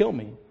seek to kill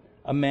me,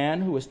 a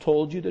man who has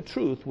told you the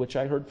truth, which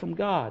I heard from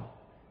God.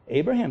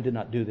 Abraham did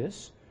not do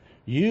this.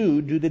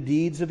 You do the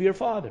deeds of your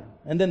father.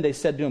 And then they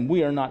said to him,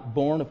 we are not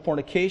born of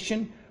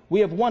fornication.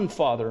 We have one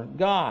Father,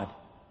 God.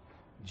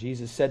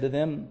 Jesus said to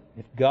them,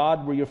 if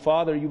God were your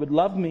Father, you would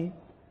love me,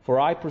 for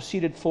I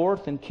proceeded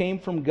forth and came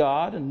from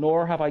God, and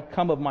nor have I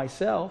come of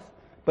myself,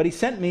 but he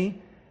sent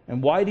me.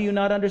 And why do you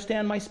not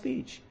understand my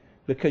speech?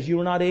 Because you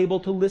are not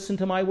able to listen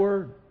to my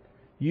word.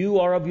 You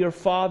are of your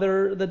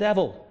father, the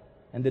devil,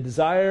 and the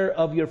desire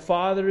of your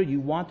father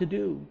you want to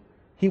do.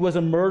 He was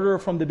a murderer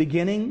from the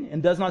beginning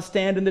and does not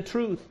stand in the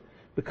truth,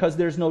 because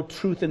there's no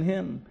truth in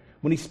him.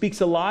 When he speaks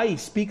a lie, he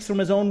speaks from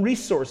his own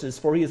resources,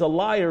 for he is a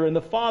liar and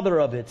the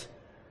father of it.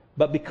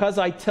 But because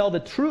I tell the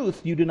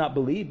truth, you do not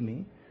believe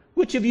me.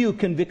 Which of you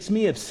convicts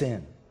me of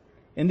sin?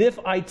 And if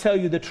I tell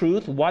you the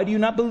truth, why do you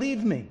not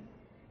believe me?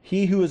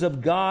 He who is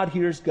of God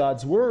hears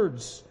God's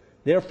words.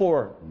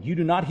 Therefore, you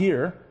do not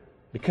hear,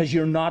 because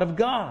you're not of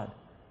God.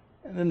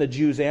 And then the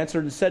Jews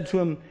answered and said to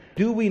him,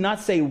 do we not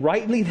say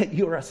rightly that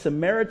you are a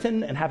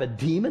Samaritan and have a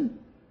demon?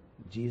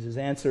 Jesus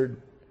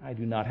answered, I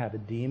do not have a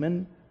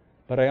demon,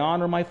 but I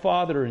honor my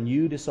Father, and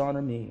you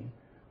dishonor me.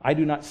 I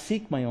do not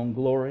seek my own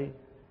glory.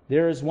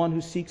 There is one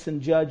who seeks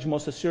and judge.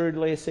 Most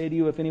assuredly I say to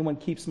you, if anyone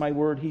keeps my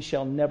word, he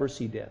shall never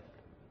see death.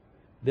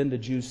 Then the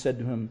Jews said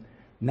to him,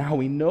 now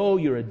we know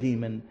you're a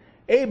demon.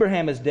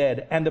 Abraham is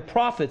dead, and the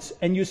prophets,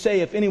 and you say,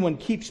 if anyone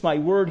keeps my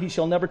word, he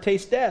shall never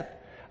taste death.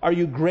 Are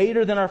you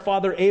greater than our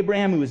father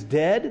Abraham, who is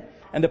dead,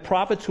 and the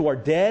prophets who are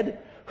dead?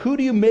 Who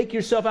do you make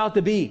yourself out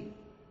to be?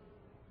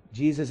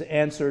 Jesus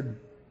answered,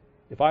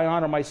 if I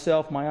honor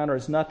myself, my honor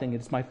is nothing.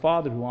 It's my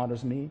Father who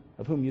honors me,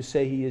 of whom you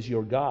say he is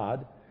your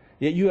God.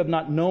 Yet you have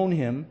not known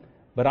him,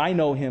 but I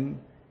know him.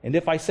 And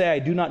if I say I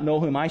do not know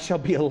him, I shall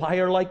be a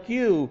liar like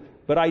you.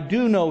 But I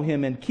do know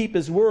him and keep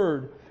his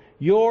word.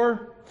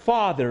 Your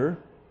father,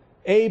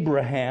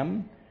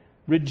 Abraham,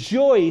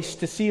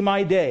 rejoiced to see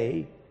my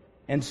day,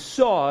 and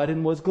saw it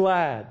and was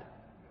glad.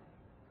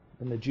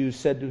 And the Jews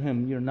said to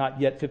him, you're not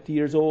yet 50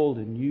 years old,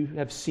 and you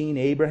have seen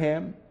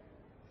Abraham?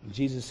 And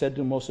Jesus said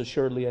to him, most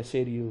assuredly I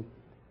say to you,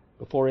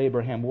 before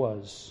Abraham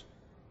was,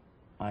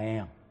 I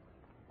am.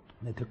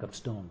 And they took up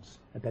stones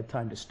at that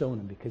time to stone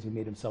him, because he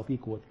made himself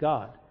equal with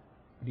God.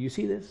 Do you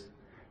see this?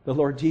 The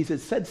Lord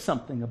Jesus said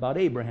something about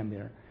Abraham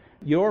there.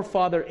 Your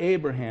father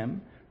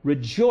Abraham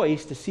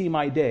rejoiced to see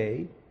my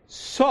day,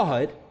 saw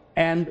it,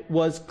 and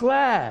was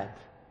glad.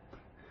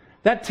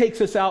 That takes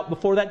us out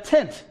before that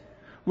tent,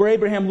 where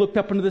Abraham looked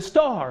up into the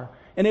star,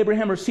 and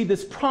Abraham received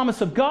this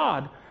promise of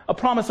God, a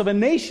promise of a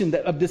nation,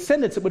 of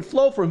descendants that would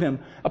flow from him,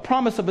 a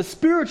promise of a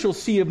spiritual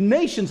sea of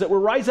nations that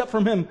would rise up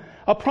from him,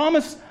 a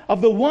promise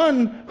of the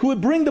one who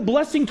would bring the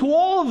blessing to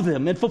all of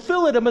them and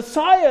fulfill it, a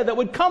Messiah that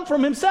would come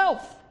from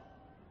himself.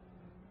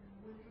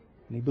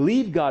 And he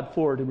believed God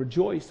for it and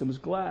rejoiced and was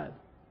glad.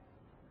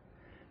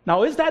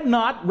 Now, is that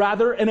not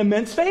rather an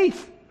immense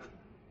faith?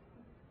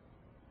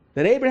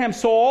 That Abraham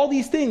saw all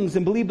these things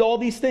and believed all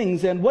these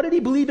things. And what did he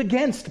believe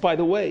against, by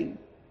the way?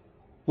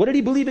 What did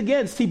he believe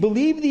against? He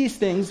believed these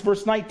things,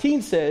 verse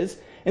 19 says,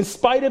 in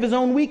spite of his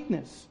own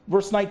weakness.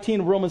 Verse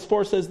 19 of Romans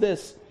 4 says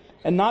this,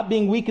 and not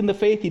being weak in the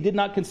faith, he did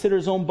not consider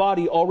his own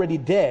body already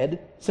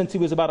dead, since he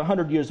was about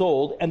 100 years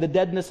old, and the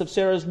deadness of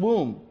Sarah's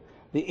womb.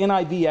 The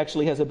NIV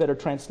actually has a better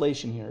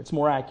translation here. It's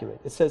more accurate.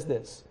 It says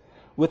this,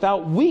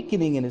 without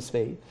weakening in his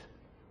faith,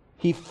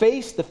 he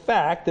faced the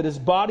fact that his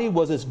body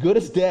was as good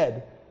as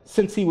dead,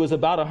 since he was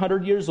about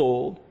 100 years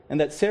old, and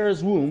that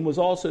Sarah's womb was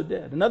also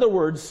dead. In other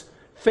words,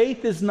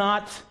 faith is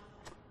not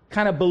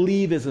kind of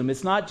believism.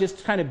 It's not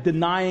just kind of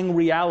denying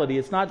reality.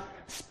 It's not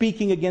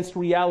speaking against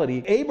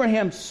reality.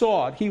 Abraham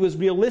saw it. He was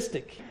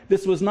realistic.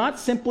 This was not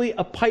simply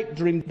a pipe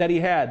dream that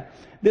he had.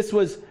 This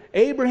was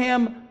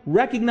Abraham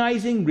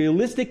recognizing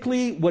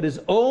realistically what his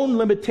own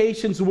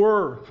limitations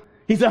were.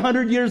 He's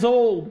 100 years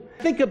old.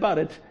 Think about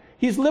it.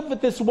 He's lived with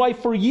this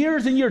wife for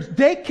years and years,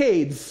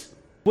 decades,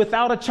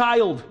 without a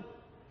child.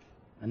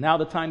 And now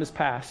the time has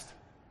passed,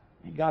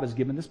 and God has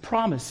given this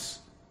promise.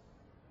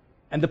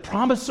 And the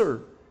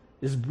promiser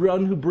is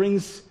one who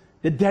brings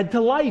the dead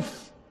to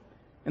life.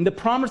 And the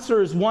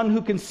promiser is one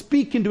who can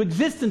speak into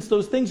existence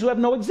those things who have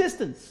no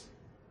existence.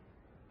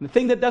 And the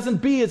thing that doesn't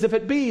be as if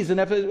it be, and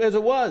as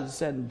it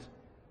was. And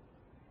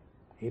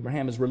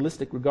Abraham is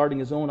realistic regarding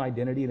his own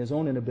identity and his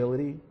own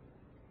inability,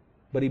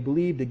 but he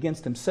believed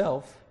against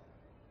himself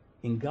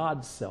in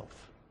God's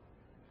self.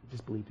 He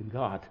just believed in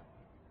God.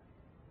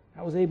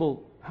 How was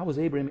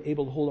Abraham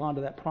able to hold on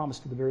to that promise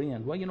to the very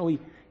end? Well,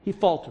 he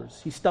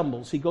falters, he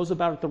stumbles, he goes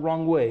about it the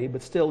wrong way,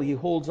 but still he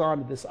holds on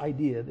to this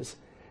idea, this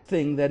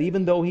thing that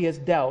even though he has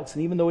doubts,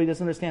 and even though he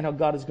doesn't understand how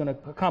God is going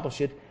to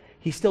accomplish it,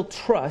 he still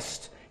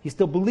trusts, he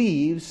still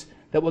believes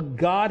that what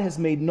God has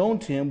made known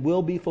to him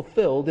will be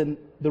fulfilled. And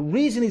the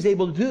reason he's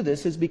able to do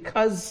this is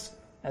because,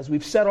 as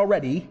we've said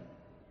already,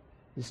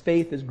 his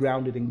faith is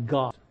grounded in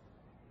God.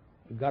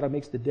 The God who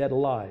makes the dead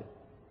alive,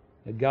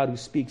 a God who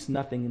speaks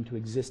nothing into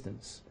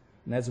existence.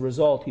 And as a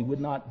result, he would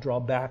not draw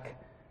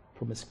back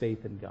from his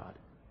faith in God.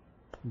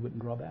 He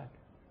wouldn't draw back.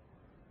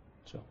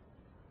 So,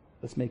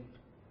 let's make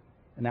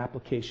an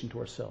application to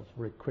ourselves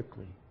very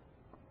quickly.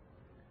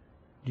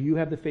 Do you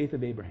have the faith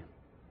of Abraham?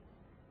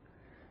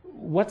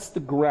 What's the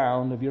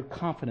ground of your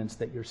confidence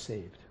that you're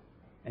saved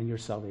and your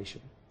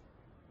salvation?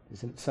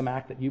 Is it some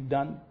act that you've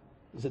done?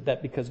 Is it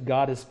that because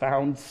God has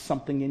found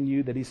something in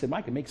you that he said,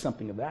 I can make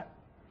something of that?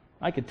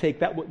 I could take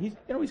that.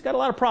 He's got a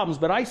lot of problems,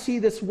 but I see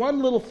this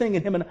one little thing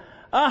in him, and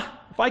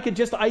if I could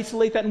just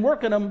isolate that and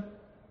work on him,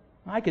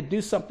 I could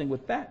do something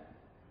with that.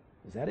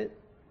 Is that it?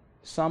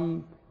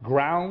 Some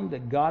ground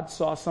that God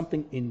saw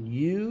something in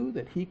you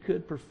that he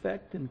could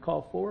perfect and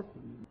call forth?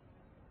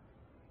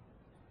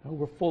 No,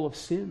 we're full of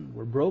sin.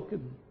 We're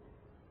broken.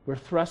 We're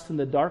thrust in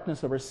the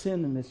darkness of our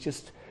sin, and it's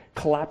just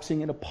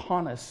collapsing in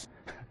upon us.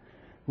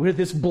 We're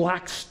this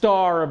black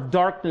star of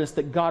darkness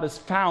that God has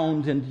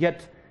found, and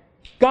yet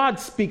God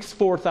speaks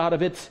forth out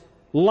of it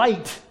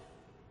light.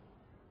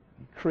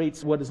 He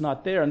creates what is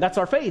not there, and that's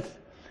our faith.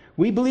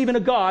 We believe in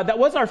a God. That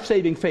was our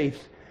saving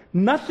faith.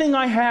 Nothing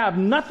I have,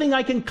 nothing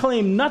I can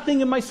claim,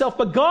 nothing in myself,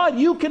 but God,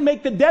 you can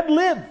make the dead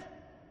live.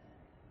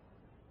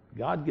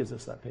 God gives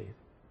us that faith.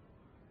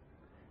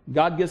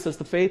 God gives us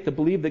the faith to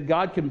believe that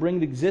God can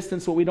bring to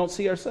existence what we don't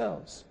see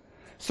ourselves.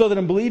 So that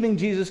in believing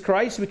Jesus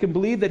Christ, we can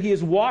believe that He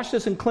has washed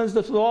us and cleansed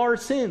us of all our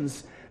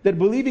sins. That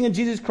believing in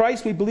Jesus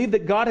Christ, we believe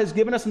that God has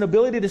given us an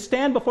ability to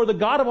stand before the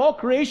God of all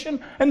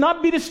creation and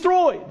not be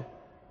destroyed,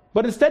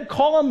 but instead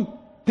call Him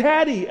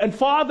Daddy and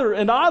Father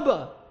and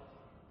Abba.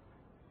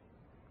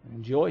 And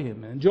enjoy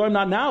Him. And enjoy Him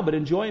not now, but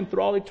enjoy Him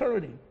through all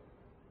eternity.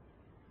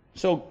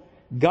 So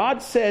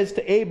God says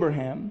to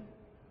Abraham,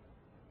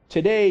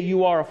 today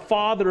you are a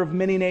father of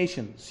many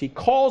nations. He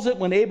calls it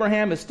when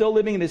Abraham is still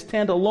living in his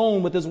tent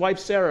alone with his wife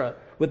Sarah,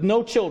 with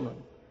no children.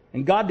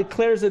 And God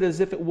declares it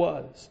as if it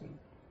was.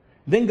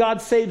 Then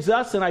God saves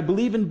us, and I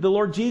believe in the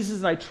Lord Jesus,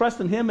 and I trust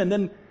in Him. And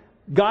then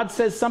God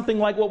says something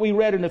like what we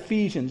read in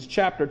Ephesians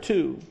chapter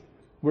 2,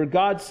 where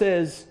God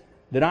says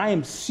that I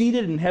am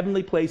seated in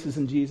heavenly places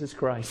in Jesus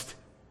Christ.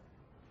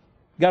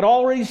 God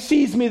already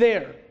sees me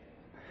there.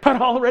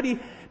 God already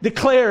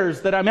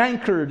declares that I'm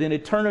anchored in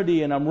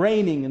eternity and I'm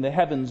reigning in the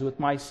heavens with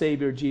my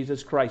Savior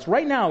Jesus Christ.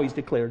 Right now He's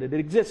declared it. It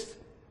exists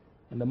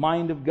in the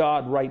mind of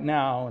God right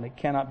now, and it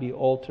cannot be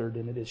altered,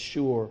 and it is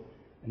sure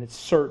and it's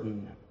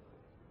certain.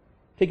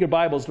 Take your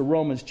Bibles to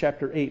Romans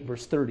chapter 8,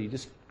 verse 30.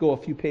 Just go a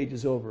few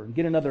pages over and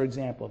get another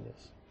example of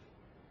this.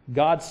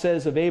 God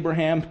says of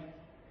Abraham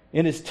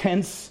in his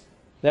tents,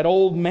 that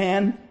old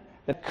man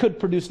that could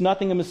produce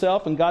nothing of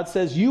himself, and God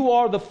says, you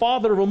are the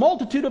father of a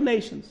multitude of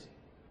nations.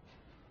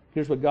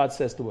 Here's what God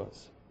says to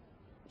us.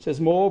 It says,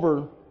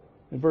 moreover,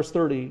 in verse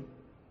 30,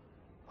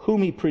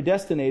 whom He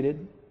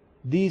predestinated,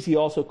 these He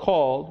also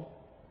called,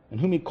 and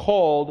whom He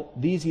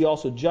called, these He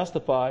also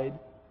justified,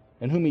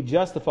 and whom He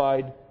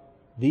justified,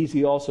 these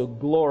He also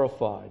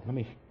glorified. Let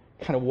me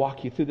kind of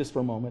walk you through this for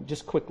a moment,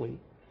 just quickly.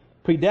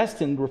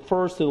 Predestined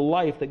refers to the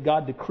life that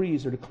God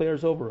decrees or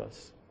declares over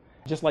us.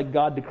 Just like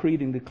God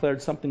decreed and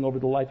declared something over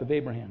the life of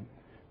Abraham.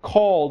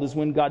 Called is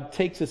when God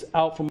takes us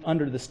out from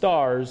under the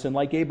stars, and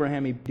like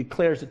Abraham, He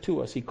declares it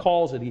to us. He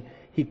calls it.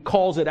 He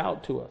calls it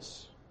out to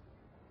us.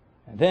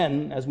 And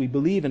then, as we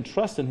believe and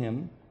trust in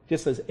Him,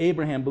 just as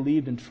Abraham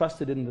believed and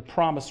trusted in the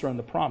promiser and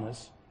the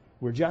promise,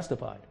 we're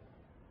justified.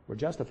 We're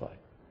justified.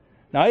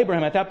 Now,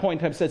 Abraham at that point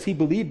in time says he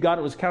believed God,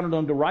 it was counted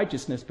unto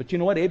righteousness. But you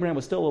know what? Abraham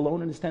was still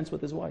alone in his tents with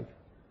his wife.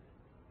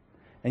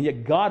 And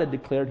yet God had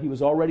declared He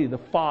was already the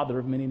father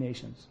of many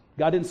nations.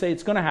 God didn't say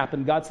it's going to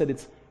happen. God said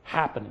it's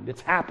happening.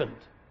 It's happened.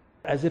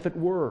 As if it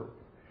were.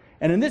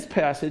 And in this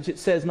passage, it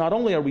says not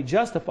only are we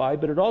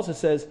justified, but it also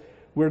says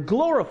we're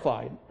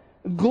glorified.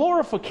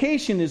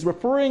 Glorification is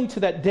referring to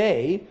that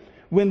day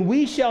when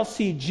we shall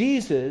see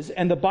Jesus,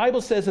 and the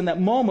Bible says in that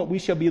moment we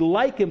shall be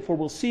like Him, for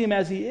we'll see Him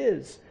as He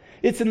is.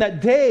 It's in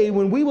that day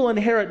when we will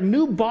inherit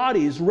new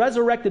bodies,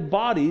 resurrected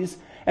bodies,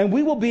 and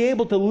we will be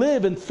able to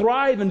live and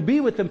thrive and be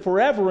with Him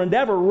forever and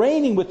ever,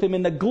 reigning with Him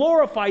in the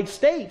glorified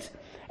state.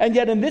 And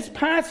yet in this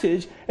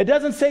passage, it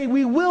doesn't say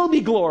we will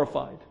be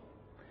glorified.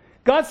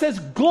 God says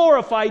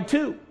glorified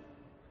too.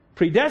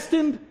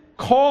 Predestined,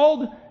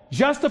 called,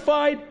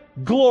 justified,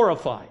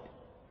 glorified.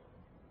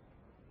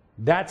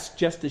 That's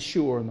just as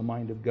sure in the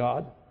mind of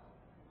God.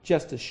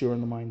 Just as sure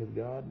in the mind of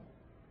God.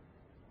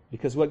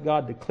 Because what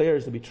God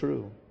declares to be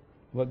true,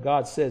 what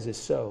God says is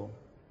so,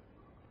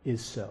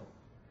 is so.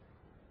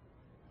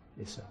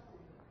 Is so.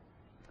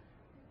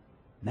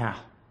 Now,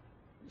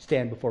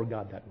 stand before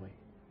God that way.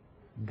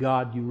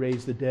 God, You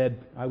raised the dead.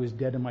 I was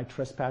dead in my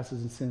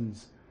trespasses and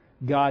sins.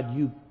 God,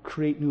 You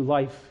create new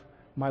life.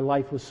 My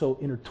life was so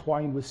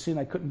intertwined with sin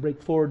I couldn't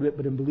break forward to it,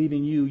 but in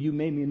believing You, You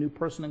made me a new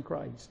person in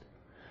Christ.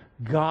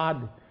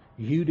 God,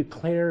 You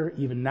declare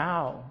even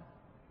now,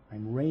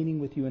 I'm reigning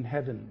with You in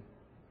heaven.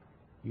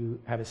 You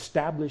have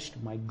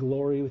established my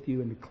glory with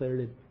You and declared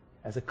it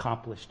as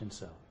accomplished in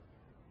so.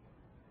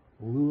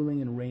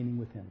 Ruling and reigning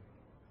with Him.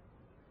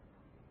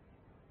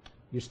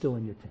 You're still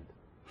in your tent.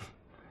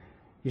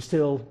 You're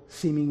still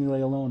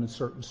seemingly alone in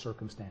certain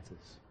circumstances.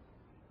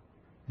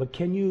 But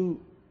can you,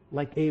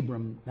 like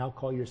Abram, now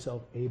call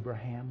yourself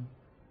Abraham?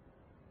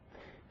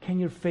 Can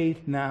your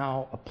faith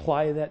now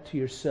apply that to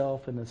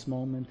yourself in this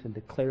moment and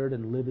declare it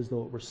and live as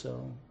though it were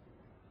so?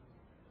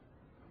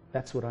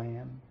 That's what I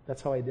am.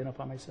 That's how I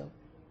identify myself.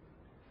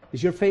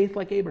 Is your faith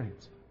like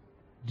Abraham's?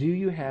 Do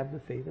you have the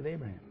faith of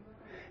Abraham?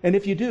 And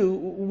if you do,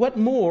 what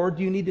more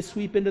do you need to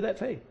sweep into that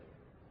faith?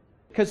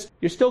 Because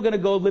you're still going to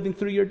go living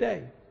through your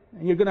day.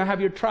 And you're going to have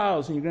your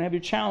trials and you're going to have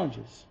your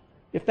challenges.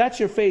 If that's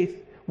your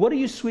faith, what are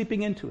you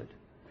sweeping into it?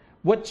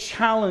 What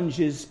challenge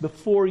is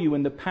before you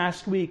in the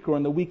past week or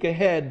in the week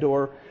ahead?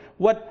 Or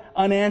what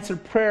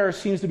unanswered prayer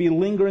seems to be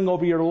lingering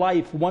over your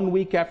life one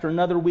week after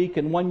another week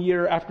and 1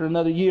 year after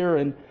another year?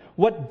 And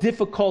what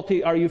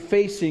difficulty are you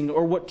facing?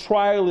 Or what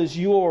trial is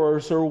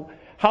yours? Or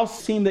how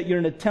seem that you're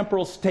in a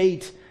temporal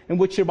state in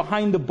which you're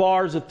behind the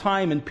bars of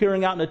time and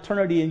peering out in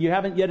eternity and you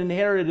haven't yet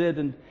inherited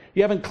and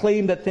you haven't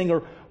claimed that thing?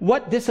 Or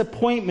what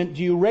disappointment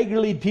do you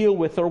regularly deal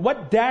with? Or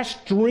what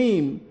dashed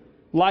dream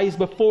lies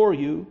before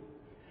you?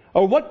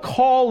 Or what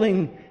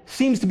calling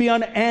seems to be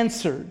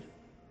unanswered?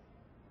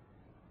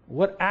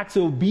 What acts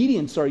of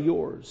obedience are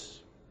yours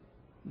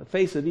in the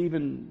face of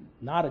even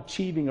not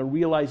achieving or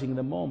realizing in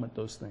the moment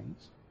those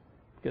things?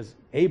 Because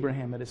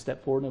Abraham had to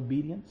step forward in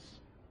obedience.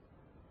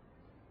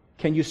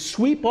 Can you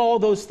sweep all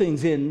those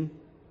things in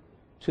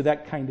to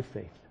that kind of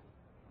faith?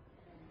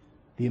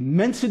 The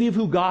immensity of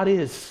who God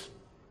is.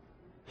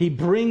 He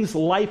brings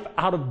life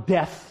out of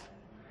death.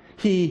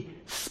 He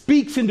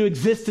speaks into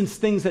existence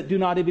things that do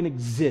not even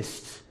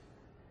exist.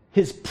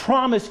 His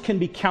promise can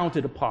be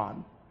counted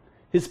upon.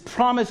 His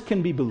promise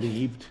can be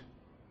believed.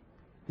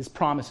 His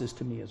promise is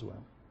to me as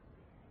well.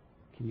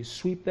 Can you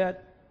sweep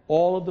that,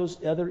 all of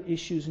those other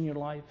issues in your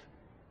life,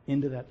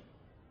 into that?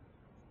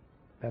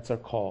 That's our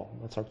call.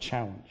 That's our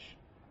challenge.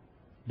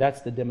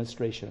 That's the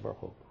demonstration of our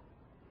hope.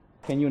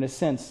 Can you, in a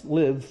sense,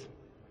 live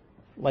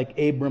like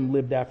Abram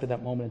lived after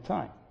that moment in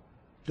time?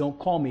 Don't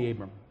call me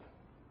Abram.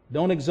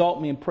 Don't exalt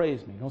me and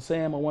praise me. Don't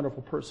say I'm a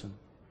wonderful person.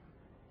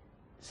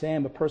 Say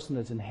I'm a person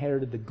that's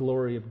inherited the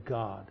glory of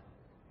God.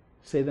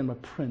 Say that I'm a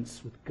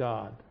prince with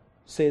God.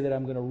 Say that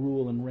I'm going to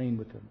rule and reign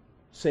with Him.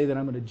 Say that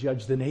I'm going to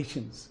judge the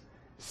nations.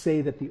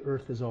 Say that the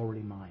earth is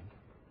already mine.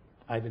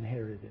 I've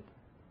inherited it.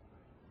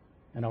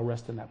 And I'll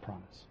rest in that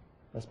promise.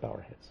 Let's bow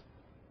our heads.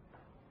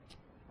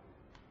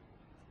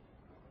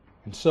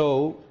 And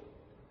so,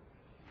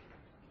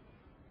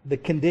 the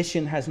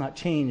condition has not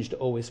changed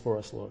always for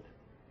us, Lord.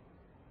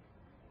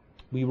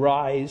 We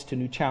rise to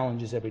new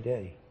challenges every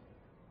day.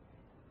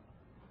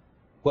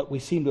 What we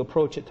seem to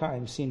approach at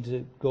times seems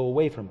to go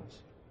away from us.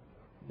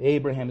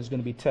 Abraham is going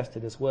to be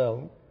tested as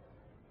well.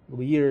 It will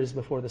be years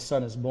before the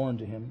son is born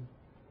to him.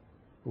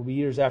 It will be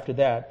years after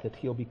that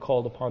he'll be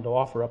called upon to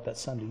offer up that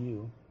son to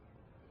you.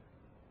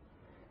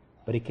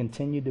 But he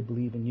continued to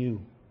believe in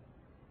you,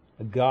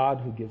 a God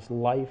who gives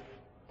life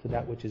to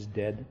that which is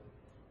dead.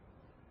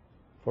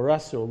 For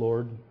us, O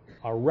Lord,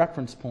 our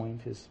reference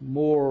point is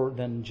more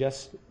than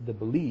just the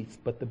belief,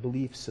 but the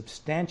belief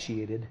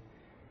substantiated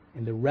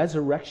in the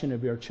resurrection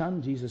of your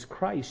Son, Jesus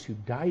Christ, who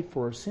died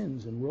for our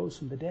sins and rose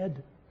from the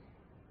dead.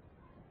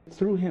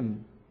 Through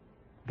Him,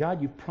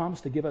 God, you've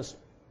promised to give us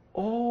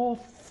all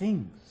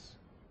things.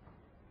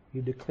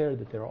 You declared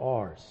that they're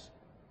ours.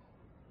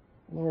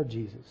 Lord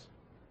Jesus,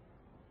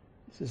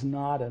 this is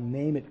not a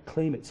name it,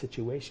 claim it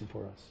situation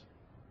for us.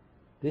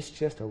 This is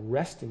just a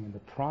resting in the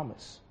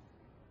promise,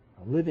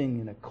 a living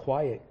in a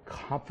quiet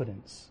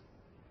confidence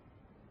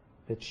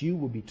that you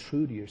will be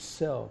true to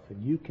yourself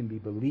and you can be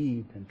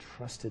believed and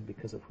trusted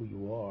because of who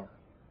you are.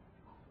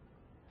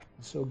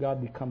 And so,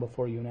 God, we come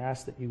before you and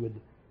ask that you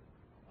would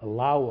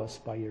allow us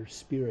by your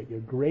Spirit, your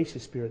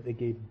gracious Spirit that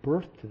gave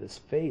birth to this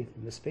faith,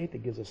 and this faith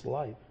that gives us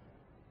life.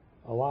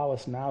 Allow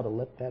us now to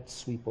let that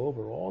sweep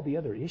over all the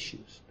other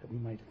issues that we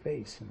might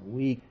face in a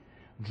week.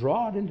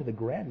 Draw it into the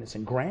grandness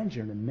and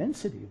grandeur and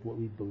immensity of what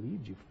we've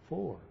believed you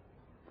for.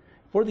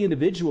 For the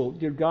individual,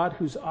 dear God,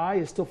 whose eye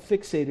is still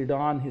fixated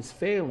on his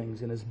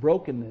failings and his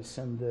brokenness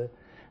and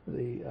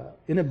the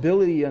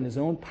inability on his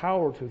own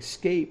power to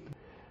escape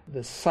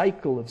the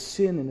cycle of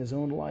sin in his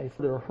own life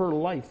or her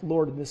life,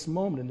 Lord, in this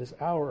moment, in this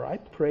hour, I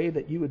pray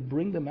that you would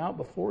bring them out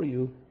before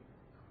you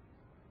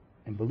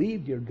and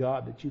believe, dear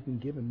God, that you can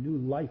give him new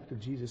life to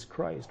Jesus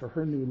Christ or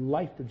her new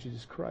life to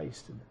Jesus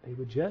Christ, and that they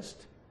would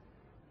just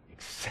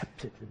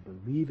accept it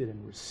and believe it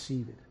and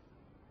receive it.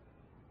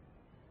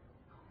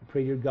 I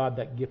pray, dear God,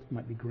 that gift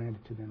might be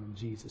granted to them in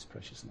Jesus'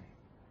 precious name.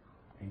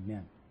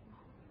 Amen.